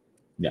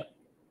 Yeah.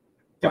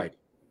 Right.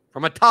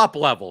 From a top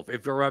level,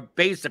 if you're a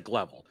basic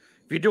level,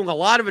 if you're doing a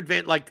lot of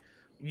advanced, like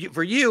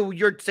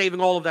you're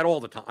saving all of that all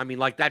the time. I mean,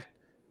 like that,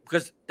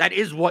 because that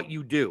is what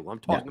you do. I'm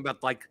talking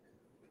about like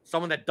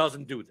someone that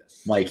doesn't do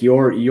this. Like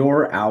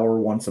your hour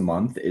once a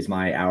month is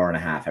my hour and a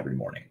half every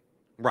morning.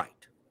 Right.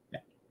 Yeah.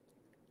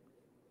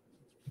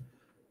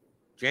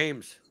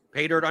 James,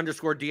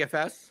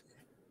 paydirt_DFS.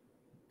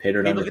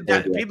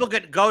 Paydirt. People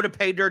go to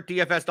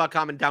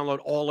paydirtdfs.com and download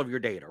all of your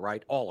data,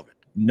 right? All of it.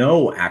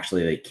 No,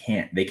 actually, they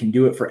can't. They can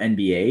do it for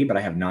NBA, but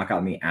I have not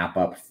gotten the app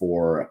up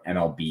for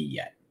MLB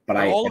yet. But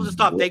all of the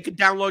stuff, they could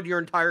download your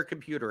entire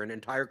computer and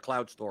entire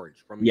cloud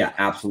storage from. Yeah,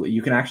 absolutely.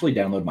 You can actually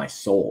download my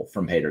soul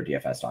from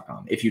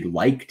paydirdfs.com if you'd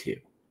like to.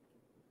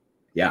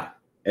 Yeah,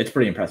 it's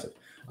pretty impressive.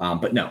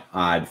 But no,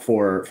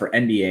 for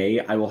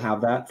NBA, I will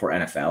have that. For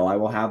NFL, I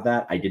will have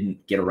that. I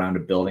didn't get around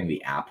to building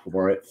the app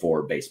for it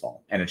for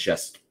baseball, and it's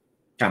just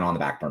kind of on the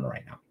back burner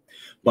right now.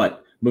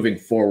 But moving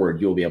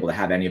forward, you'll be able to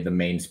have any of the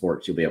main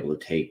sports. You'll be able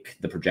to take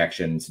the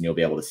projections, and you'll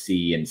be able to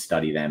see and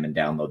study them and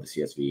download the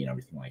CSV and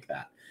everything like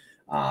that.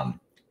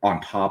 On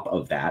top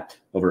of that,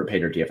 over at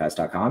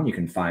paydirdfs.com, you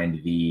can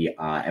find the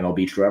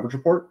MLB True Average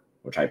Report,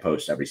 which I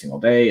post every single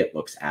day. It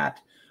looks at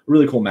a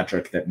really cool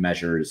metric that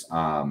measures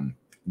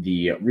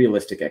the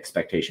realistic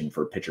expectation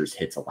for pitchers'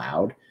 hits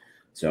allowed.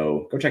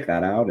 So go check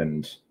that out.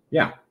 And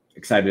yeah,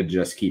 excited to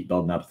just keep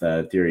building up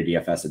the Theory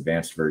DFS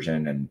advanced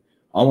version and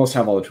almost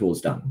have all the tools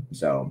done.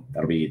 So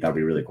that'll be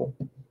really cool.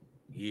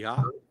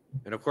 Yeah.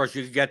 And of course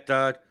you can get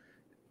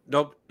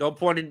no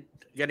point in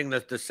getting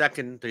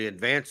the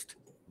advanced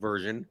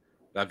version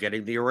without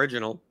getting the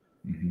original.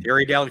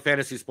 Theory Daily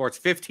Fantasy Sports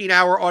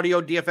 15-hour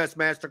audio DFS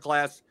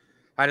masterclass.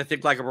 How to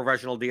think like a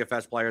professional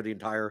DFS player. The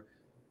entire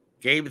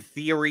game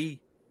theory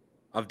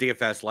of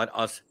DFS. Let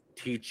us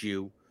teach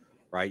you.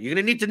 Right. You're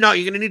gonna need to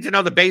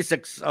know the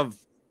basics of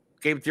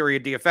game theory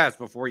of DFS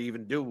before you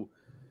even do.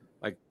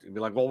 Like, be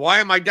like, well, why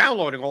am I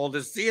downloading all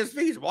this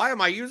CSVs? Why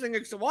am I using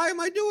it? Why am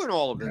I doing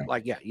all of this?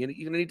 Like, you're going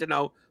to need to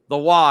know the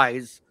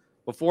whys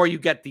before you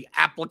get the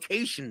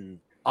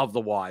application of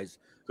the whys.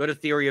 Go to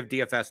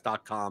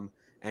theoryofdfs.com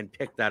and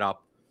pick that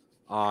up.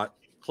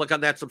 Click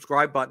on that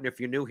subscribe button if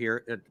you're new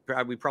here.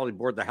 We probably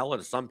bored the hell out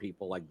of some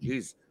people. Like,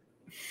 geez,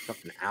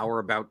 took an hour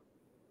about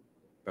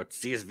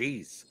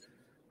CSVs,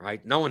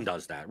 right? No one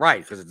does that,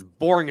 right? Because it's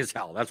boring as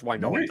hell. That's why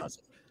no one does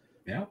it.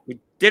 Yeah, we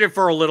did it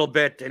for a little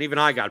bit, and even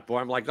I got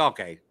bored. I'm like,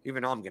 okay,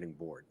 even I'm getting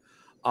bored.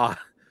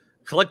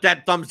 Click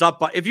that thumbs up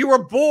button. If you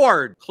were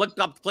bored, click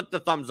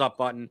the thumbs up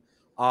button.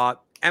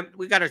 And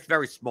we got a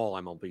very small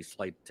MLB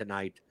slate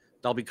tonight.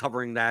 They'll be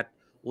covering that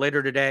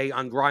later today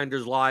on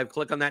Grinders Live.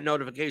 Click on that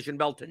notification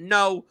bell to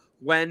know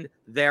when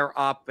they're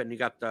up. And you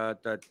got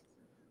the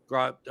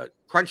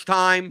crunch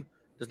time.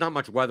 There's not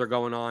much weather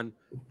going on,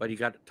 but you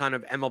got a ton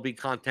of MLB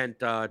content,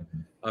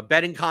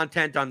 betting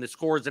content on the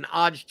Scores and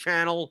Odds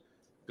channel.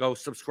 Go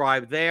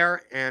subscribe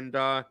there, and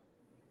yeah.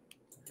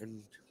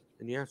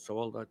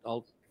 So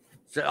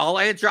I'll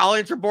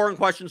answer boring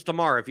questions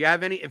tomorrow. If you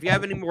have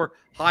any more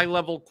high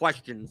level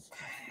questions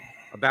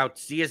about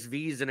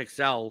CSVs and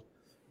Excel,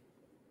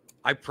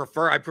 I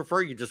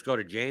prefer you just go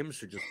to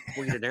James or just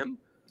tweet at him.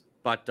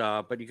 But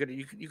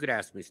you could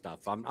ask me stuff.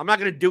 I'm not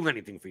going to do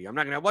anything for you. I'm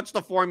not going to. What's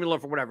the formula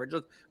for whatever?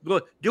 Just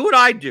go do what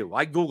I do.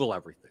 I Google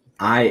everything.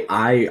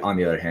 I on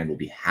the other hand will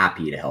be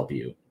happy to help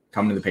you.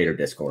 Come to the Paydirt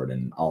Discord,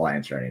 and I'll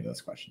answer any of those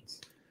questions.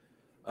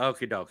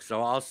 Okie doke.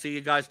 So I'll see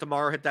you guys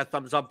tomorrow. Hit that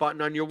thumbs up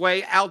button on your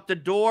way out the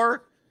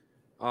door.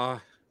 We're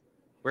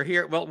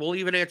here. Well,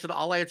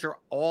 I'll answer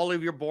all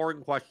of your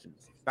boring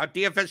questions about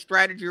DFS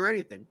strategy or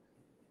anything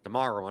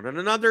tomorrow on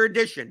another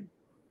edition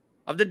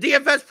of the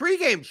DFS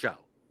pregame show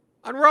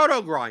on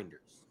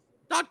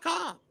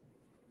RotoGrinders.com.